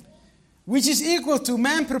 Which is equal to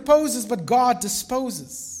man proposes but God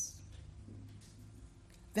disposes.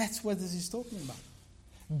 That's what this is talking about.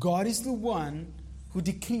 God is the one who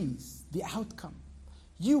decrees the outcome.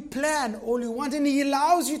 You plan all you want and he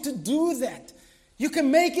allows you to do that. You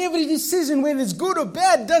can make every decision, whether it's good or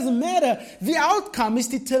bad, doesn't matter. The outcome is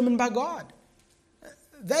determined by God.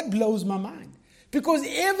 That blows my mind. Because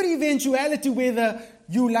every eventuality, whether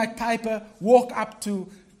you, like Piper, walk up to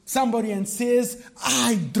somebody and says,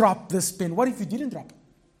 I dropped this pen. What if you didn't drop it?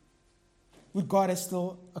 Would God have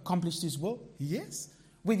still accomplished His will? Yes.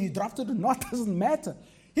 Whether you dropped it or not doesn't matter.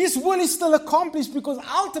 His will is still accomplished because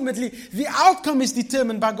ultimately the outcome is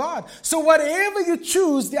determined by God. So whatever you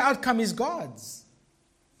choose, the outcome is God's.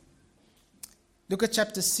 Look at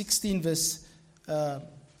chapter 16, verse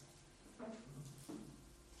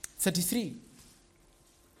 33.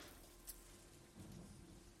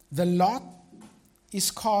 The lot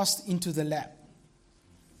is cast into the lap,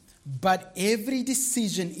 but every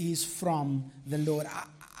decision is from the Lord.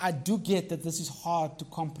 I do get that this is hard to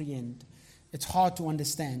comprehend. It's hard to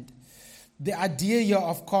understand. The idea here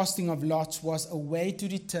of casting of lots was a way to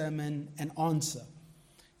determine an answer.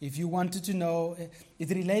 If you wanted to know, it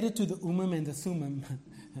related to the Urim and the Thummim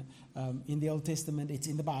in the Old Testament. It's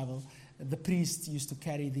in the Bible. The priests used to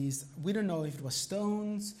carry these. We don't know if it was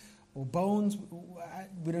stones or bones.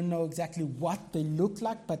 We don't know exactly what they looked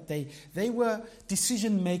like, but they were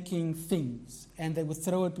decision-making things. And they would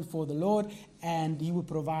throw it before the Lord, and He would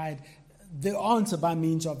provide the answer by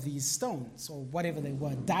means of these stones, or whatever they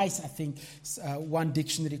were. Dice, I think, one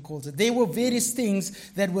dictionary calls it. There were various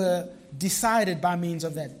things that were decided by means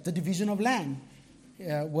of that. The division of land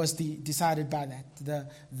was decided by that.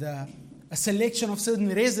 A selection of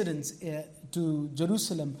certain residents to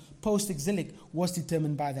Jerusalem post-exilic was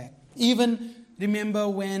determined by that. Even remember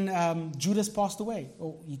when Judas passed away,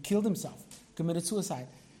 or he killed himself, committed suicide.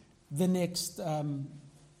 The next,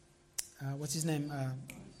 what's his name?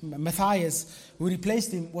 Matthias, who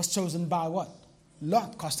replaced him, was chosen by what?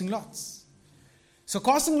 Lot, casting lots. So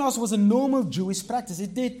casting lots was a normal Jewish practice.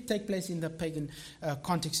 It did take place in the pagan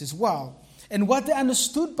context as well. And what they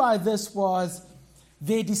understood by this was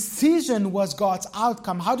their decision was God's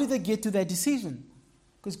outcome. How did they get to their decision?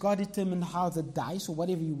 Because God determined how the dice, or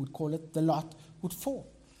whatever you would call it, the lot, would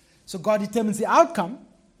fall. So God determines the outcome,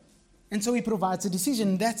 and so He provides a decision.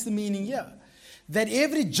 And that's the meaning here. That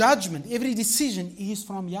every judgment, every decision is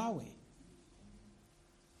from Yahweh.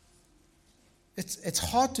 It's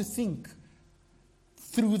hard to think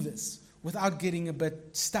through this without getting a bit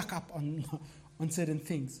stuck up on certain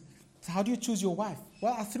things. So how do you choose your wife?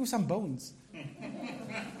 Well, I threw some bones.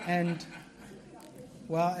 And,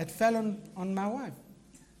 well, it fell on my wife.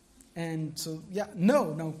 And so,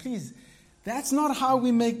 no, please. That's not how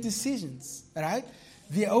we make decisions, right?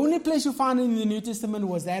 The only place you find it in the New Testament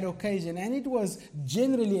was that occasion, and it was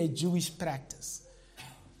generally a Jewish practice.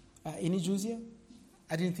 Any Jews here?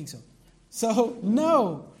 I didn't think so. So,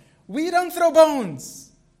 no, we don't throw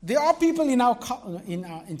bones. There are people in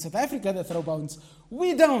South Africa that throw bones.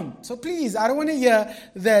 We don't. So please, I don't want to hear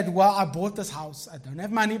that, well, I bought this house. I don't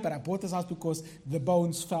have money, but I bought this house because the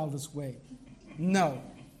bones fell this way. No.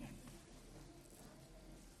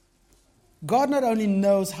 God not only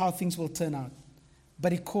knows how things will turn out,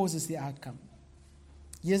 but He causes the outcome.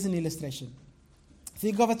 Here's an illustration.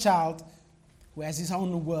 Think of a child who has his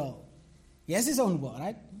own world. He has his own world,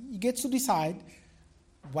 right? He gets to decide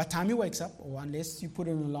what time he wakes up, or unless you put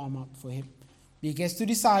an alarm up for him. He gets to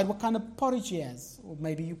decide what kind of porridge he has, or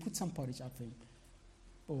maybe you put some porridge up for him.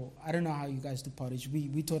 Or I don't know how you guys do porridge.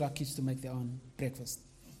 We taught our kids to make their own breakfast.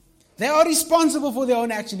 They are responsible for their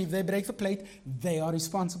own action. If they break the plate, they are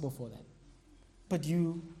responsible for that. But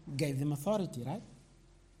you gave them authority, right?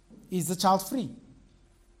 Is the child free?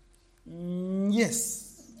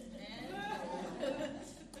 Yes.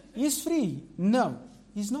 He's free. No,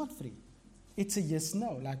 he's not free. It's a yes,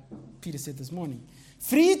 no, like Peter said this morning.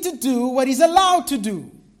 Free to do what he's allowed to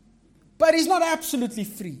do. But he's not absolutely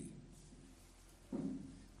free.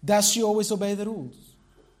 Does she always obey the rules?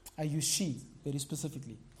 I use she very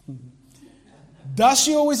specifically. Does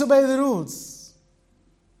she always obey the rules?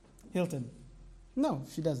 Hilton. No,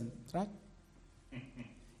 she doesn't, right?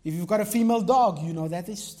 If you've got a female dog, you know that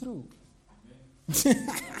is true.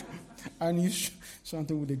 I knew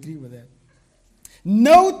Shanta would agree with that.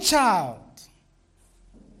 No child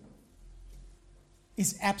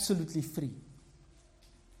is absolutely free.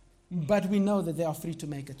 But we know that they are free to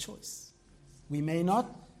make a choice. We may not.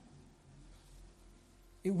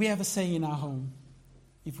 We have a saying in our home,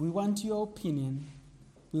 if we want your opinion,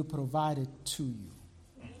 we'll provide it to you.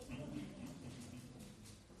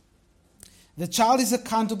 The child is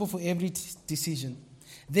accountable for every decision.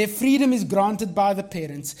 Their freedom is granted by the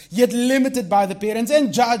parents, yet limited by the parents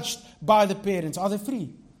and judged by the parents. Are they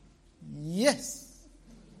free? Yes.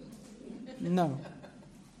 No.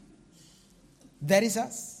 That is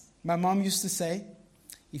us. My mom used to say,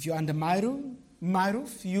 if you're under my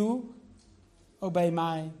roof, you obey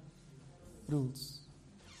my rules.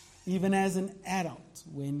 even as an adult,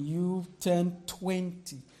 when you turn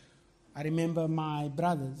 20. I remember my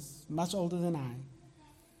brothers, much older than I,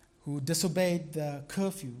 who disobeyed the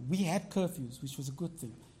curfew. We had curfews, which was a good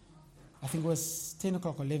thing. I think it was 10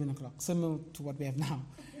 o'clock or 11 o'clock, similar to what we have now.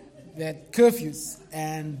 They had curfews,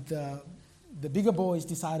 and the bigger boys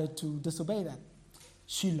decided to disobey that.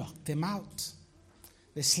 She locked them out.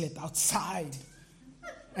 They slept outside,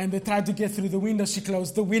 and they tried to get through the window. She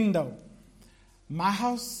closed the window. My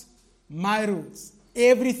house, my rules.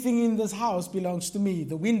 Everything in this house belongs to me,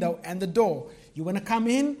 the window and the door. You want to come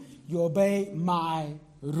in, you obey my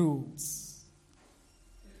rules.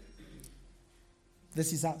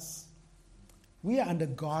 This is us. We are under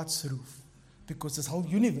God's roof because this whole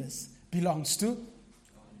universe belongs to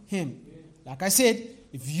Him. Like I said,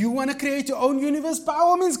 if you want to create your own universe, by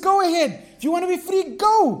all means, go ahead. If you want to be free,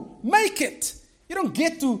 go. Make it. You don't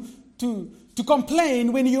get to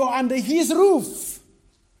complain when you're under His roof.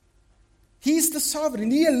 He's the sovereign.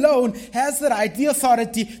 He alone has the right, the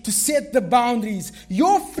authority to set the boundaries.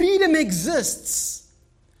 Your freedom exists,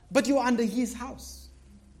 but you're under His house.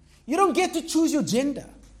 You don't get to choose your gender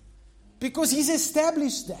because He's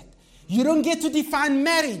established that. You don't get to define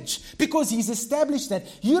marriage because He's established that.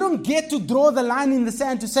 You don't get to draw the line in the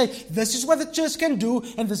sand to say, this is what the church can do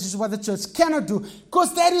and this is what the church cannot do.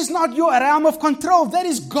 Because that is not your realm of control. That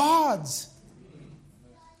is God's.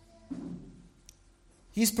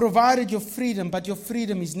 He's provided your freedom, but your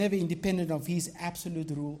freedom is never independent of His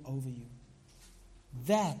absolute rule over you.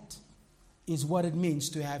 That is what it means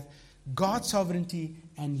to have God's sovereignty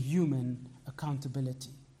and human accountability.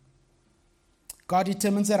 God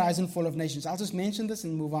determines the rise and fall of nations. I'll just mention this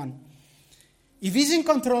and move on. If He's in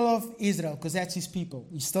control of Israel, because that's His people,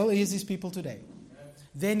 He still is His people today,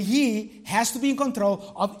 then He has to be in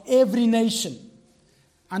control of every nation.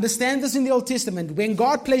 Understand this in the Old Testament. When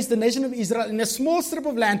God placed the nation of Israel in a small strip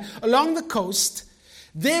of land along the coast,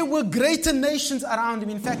 there were greater nations around Him.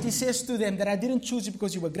 In fact, He says to them that I didn't choose you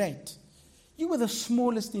because you were great. You were the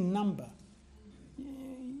smallest in number.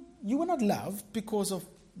 You were not loved because of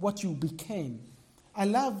what you became. I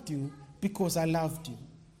loved you because I loved you.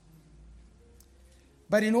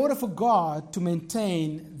 But in order for God to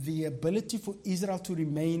maintain the ability for Israel to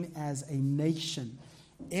remain as a nation,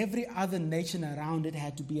 every other nation around it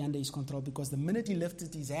had to be under His control, because the minute He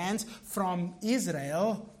lifted His hands from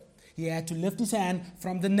Israel, He had to lift His hand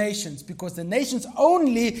from the nations, because the nations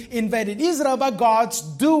only invaded Israel by God's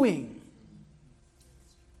doing.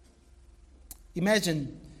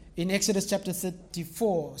 Imagine in Exodus chapter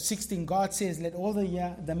 34:16, God says, let all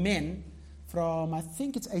the men from, I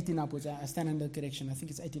think it's 18 upwards, I stand under correction, I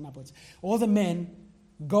think it's 18 upwards, all the men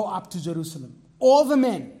go up to Jerusalem. All the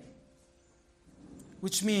men.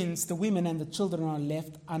 Which means the women and the children are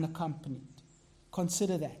left unaccompanied.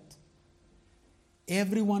 Consider that.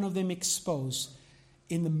 Every one of them exposed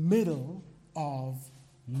in the middle of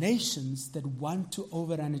nations that want to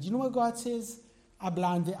overrun it. You know what God says? I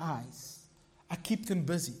blind their eyes. I keep them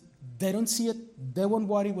busy. They don't see it. They won't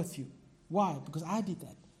worry with you. Why? Because I did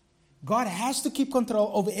that. God has to keep control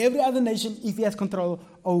over every other nation if He has control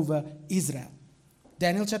over Israel.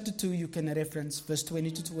 Daniel chapter 2, you can reference verse 20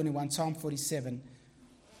 to 21, Psalm 47.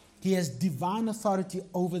 He has divine authority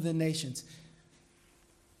over the nations.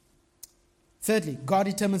 Thirdly, God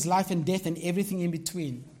determines life and death and everything in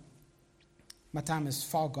between. My time is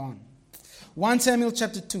far gone. 1 Samuel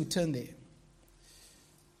chapter 2, turn there.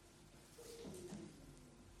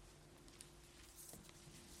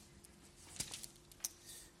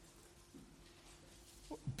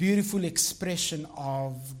 Beautiful expression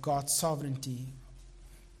of God's sovereignty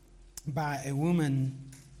by a woman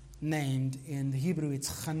named, in the Hebrew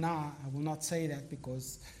it's Hannah. I will not say that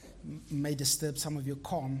because it may disturb some of your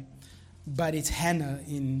calm, but it's Hannah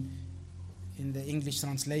in the English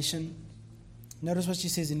translation. Notice what she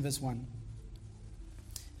says in verse 1.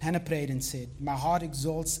 Hannah prayed and said, my heart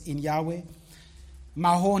exalts in Yahweh.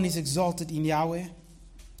 My horn is exalted in Yahweh,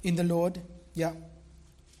 in the Lord. Yeah.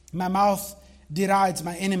 My mouth derides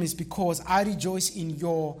my enemies because I rejoice in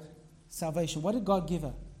your salvation. What did God give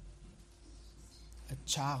her? A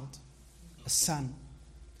child, a son.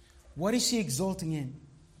 What is she exalting in?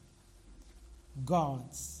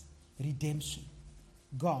 God's redemption,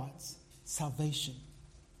 God's salvation.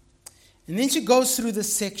 And then she goes through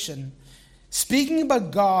this section speaking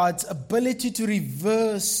about God's ability to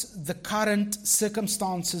reverse the current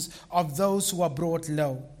circumstances of those who are brought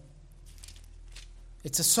low.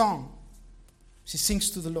 It's a song. She sings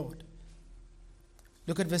to the Lord.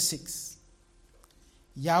 Look at verse 6.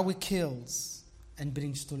 Yahweh kills and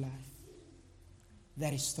brings to life.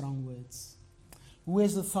 That is strong words. Who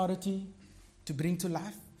has authority to bring to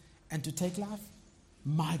life and to take life?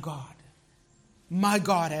 my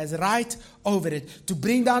God has right over it to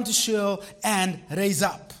bring down to Sheol and raise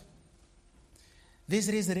up.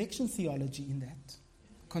 There's resurrection theology in that.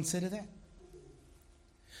 Consider that.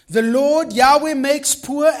 The Lord Yahweh makes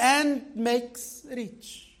poor and makes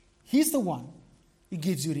rich. He's the one who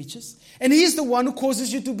gives you riches. And He's the one who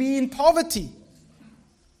causes you to be in poverty.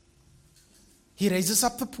 He raises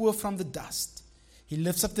up the poor from the dust. He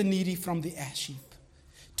lifts up the needy from the ash heap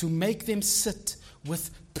to make them sit with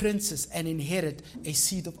princes and inherit a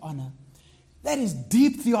seat of honor. That is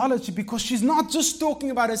deep theology, because she's not just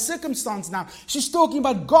talking about a circumstance now. She's talking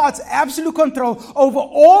about God's absolute control over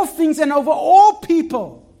all things and over all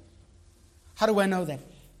people. How do I know that?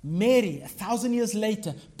 Mary, 1,000 years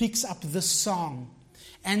later, picks up this song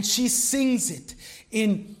and she sings it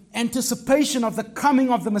in anticipation of the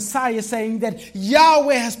coming of the Messiah, saying that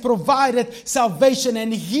Yahweh has provided salvation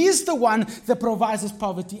and He's the one that provides us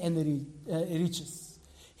poverty and the riches.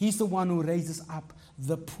 He's the one who raises up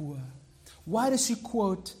the poor. Why does she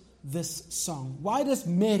quote this song? Why does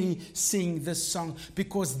Mary sing this song?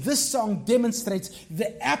 Because this song demonstrates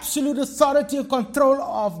the absolute authority and control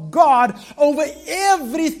of God over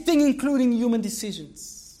everything, including human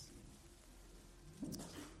decisions.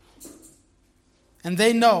 And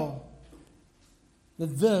they know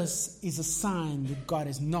that this is a sign that God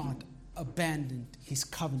has not abandoned His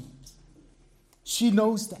covenant. She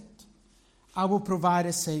knows that. I will provide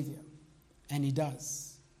a Savior. And He does.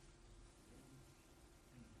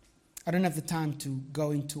 I don't have the time to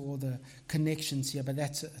go into all the connections here, but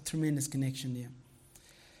that's a tremendous connection here.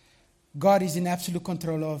 God is in absolute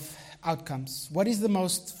control of outcomes. What is the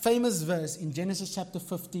most famous verse in Genesis chapter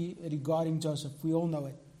 50 regarding Joseph? We all know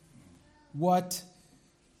it. What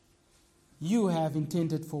you have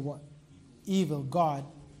intended for what? Evil. God.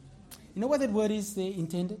 You know what that word is there,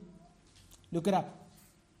 intended? Look it up.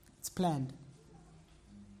 It's planned.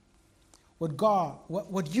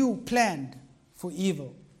 What you planned for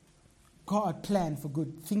evil, God planned for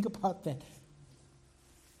good. Think about that.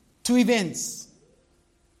 Two events.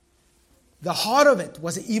 The heart of it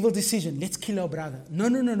was an evil decision. Let's kill our brother.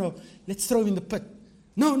 No. Let's throw him in the pit.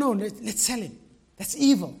 No, let's sell him. That's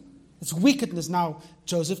evil. It's wickedness. Now,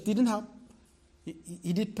 Joseph didn't help.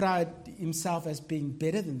 He did pride himself as being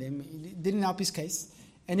better than them. He didn't help his case.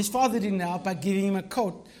 And his father didn't help by giving him a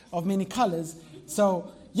coat of many colors.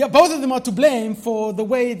 So, yeah, both of them are to blame for the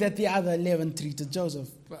way that the other 11 treated Joseph.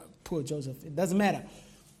 Poor Joseph. It doesn't matter.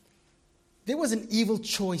 There was an evil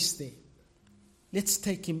choice there. Let's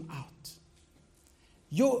take him out.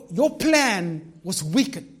 Your plan was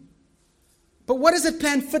wicked. But what does that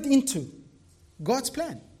plan fit into? God's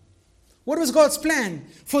plan. What was God's plan?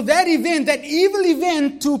 For that event, that evil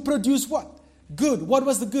event, to produce what? Good. What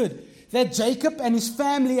was the good? That Jacob and his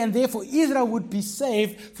family, and therefore Israel, would be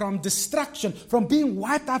saved from destruction, from being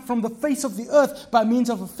wiped out from the face of the earth by means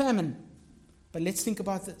of a famine. But let's think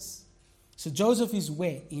about this. So Joseph is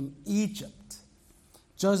where? In Egypt.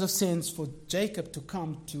 Joseph sends for Jacob to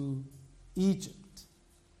come to Egypt.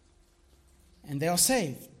 And they are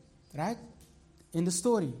saved, right? In the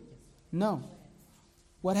story. No.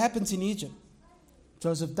 What happens in Egypt?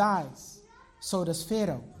 Joseph dies. So does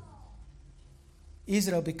Pharaoh.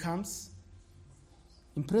 Israel becomes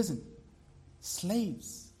imprisoned.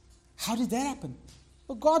 Slaves. How did that happen?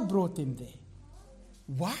 Well, God brought them there.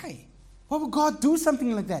 Why? Why would God do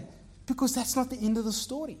something like that? Because that's not the end of the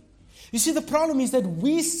story. You see, the problem is that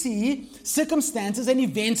we see circumstances and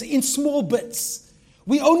events in small bits.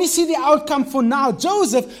 We only see the outcome for now.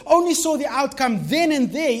 Joseph only saw the outcome then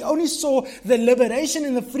and there. He only saw the liberation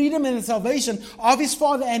and the freedom and the salvation of his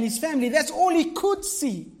father and his family. That's all he could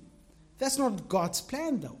see. That's not God's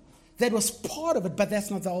plan, though. That was part of it, but that's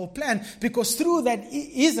not the whole plan. Because through that,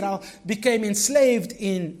 Israel became enslaved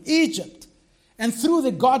in Egypt. And through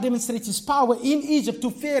that, God demonstrates His power in Egypt to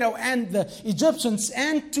Pharaoh and the Egyptians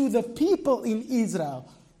and to the people in Israel.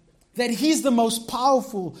 That He's the most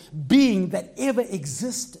powerful being that ever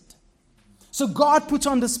existed. So God puts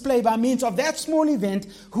on display by means of that small event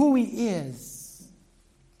who He is.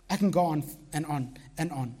 I can go on and on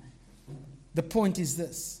and on. The point is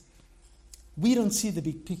this. We don't see the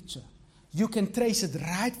big picture. You can trace it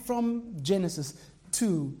right from Genesis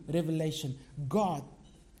to Revelation.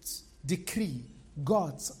 God's decree,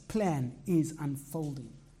 God's plan is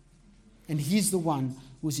unfolding. And He's the one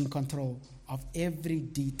who's in control of every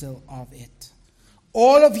detail of it.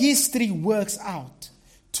 All of history works out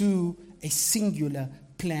to a singular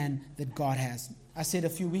plan that God has. I said a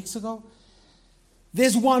few weeks ago,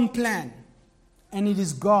 there's one plan, and it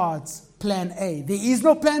is God's plan A. There is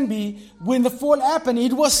no plan B. When the fall happened,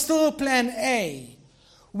 it was still plan A.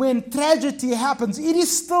 When tragedy happens, it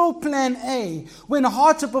is still plan A. When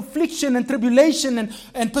hardship, affliction, and tribulation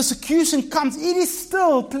and persecution comes, it is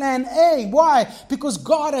still plan A. Why? Because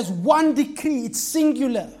God has one decree. It's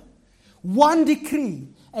singular. One decree.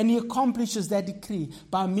 And He accomplishes that decree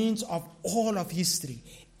by means of all of history.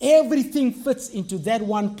 Everything fits into that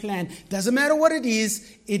one plan. Doesn't matter what it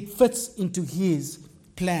is, it fits into His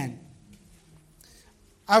plan.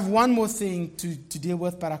 I have one more thing to deal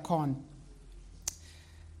with, but I can't.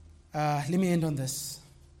 Let me end on this.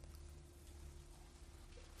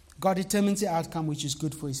 God determines the outcome which is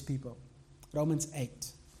good for His people. Romans 8.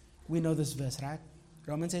 We know this verse, right?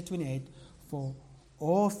 Romans 8:28. For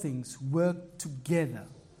all things work together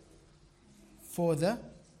for the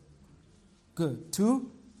good. To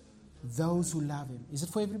those who love Him. Is it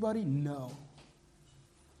for everybody? No.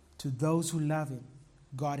 To those who love Him,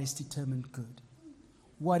 God has determined good.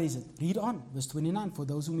 What is it? Read on. Verse 29. For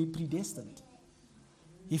those whom He predestined,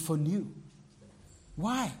 He foreknew.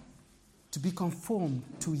 Why? To be conformed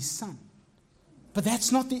to His Son. But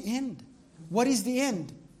that's not the end. What is the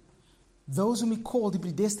end? Those whom He called, He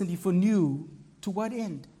predestined, He foreknew. To what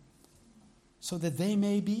end? So that they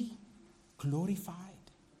may be glorified.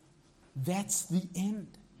 That's the end.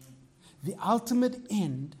 The ultimate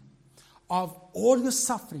end of all your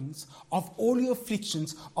sufferings, of all your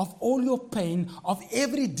afflictions, of all your pain, of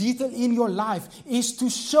every detail in your life is to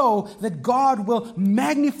show that God will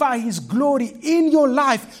magnify His glory in your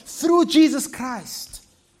life through Jesus Christ.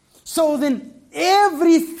 So then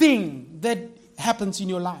everything that happens in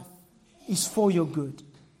your life is for your good.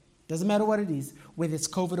 Doesn't matter what it is, whether it's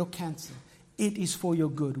COVID or cancer, it is for your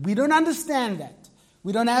good. We don't understand that.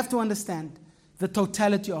 We don't have to understand the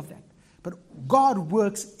totality of that. But God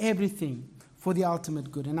works everything for the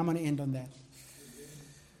ultimate good. And I'm going to end on that.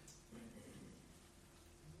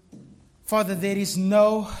 Father, there is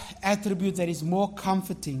no attribute that is more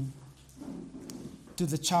comforting to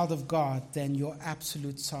the child of God than your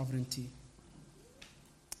absolute sovereignty.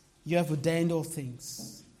 You have ordained all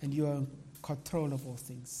things, and you are in control of all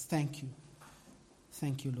things. Thank you.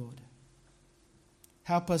 Thank you, Lord.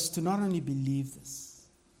 Help us to not only believe this,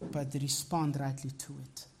 but to respond rightly to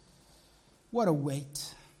it. What a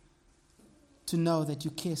weight to know that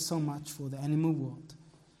you care so much for the animal world.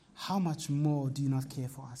 How much more do you not care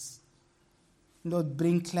for us? Lord,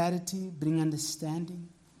 bring clarity, bring understanding,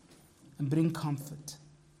 and bring comfort,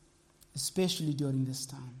 especially during this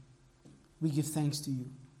time. We give thanks to you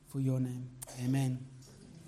for your name. Amen.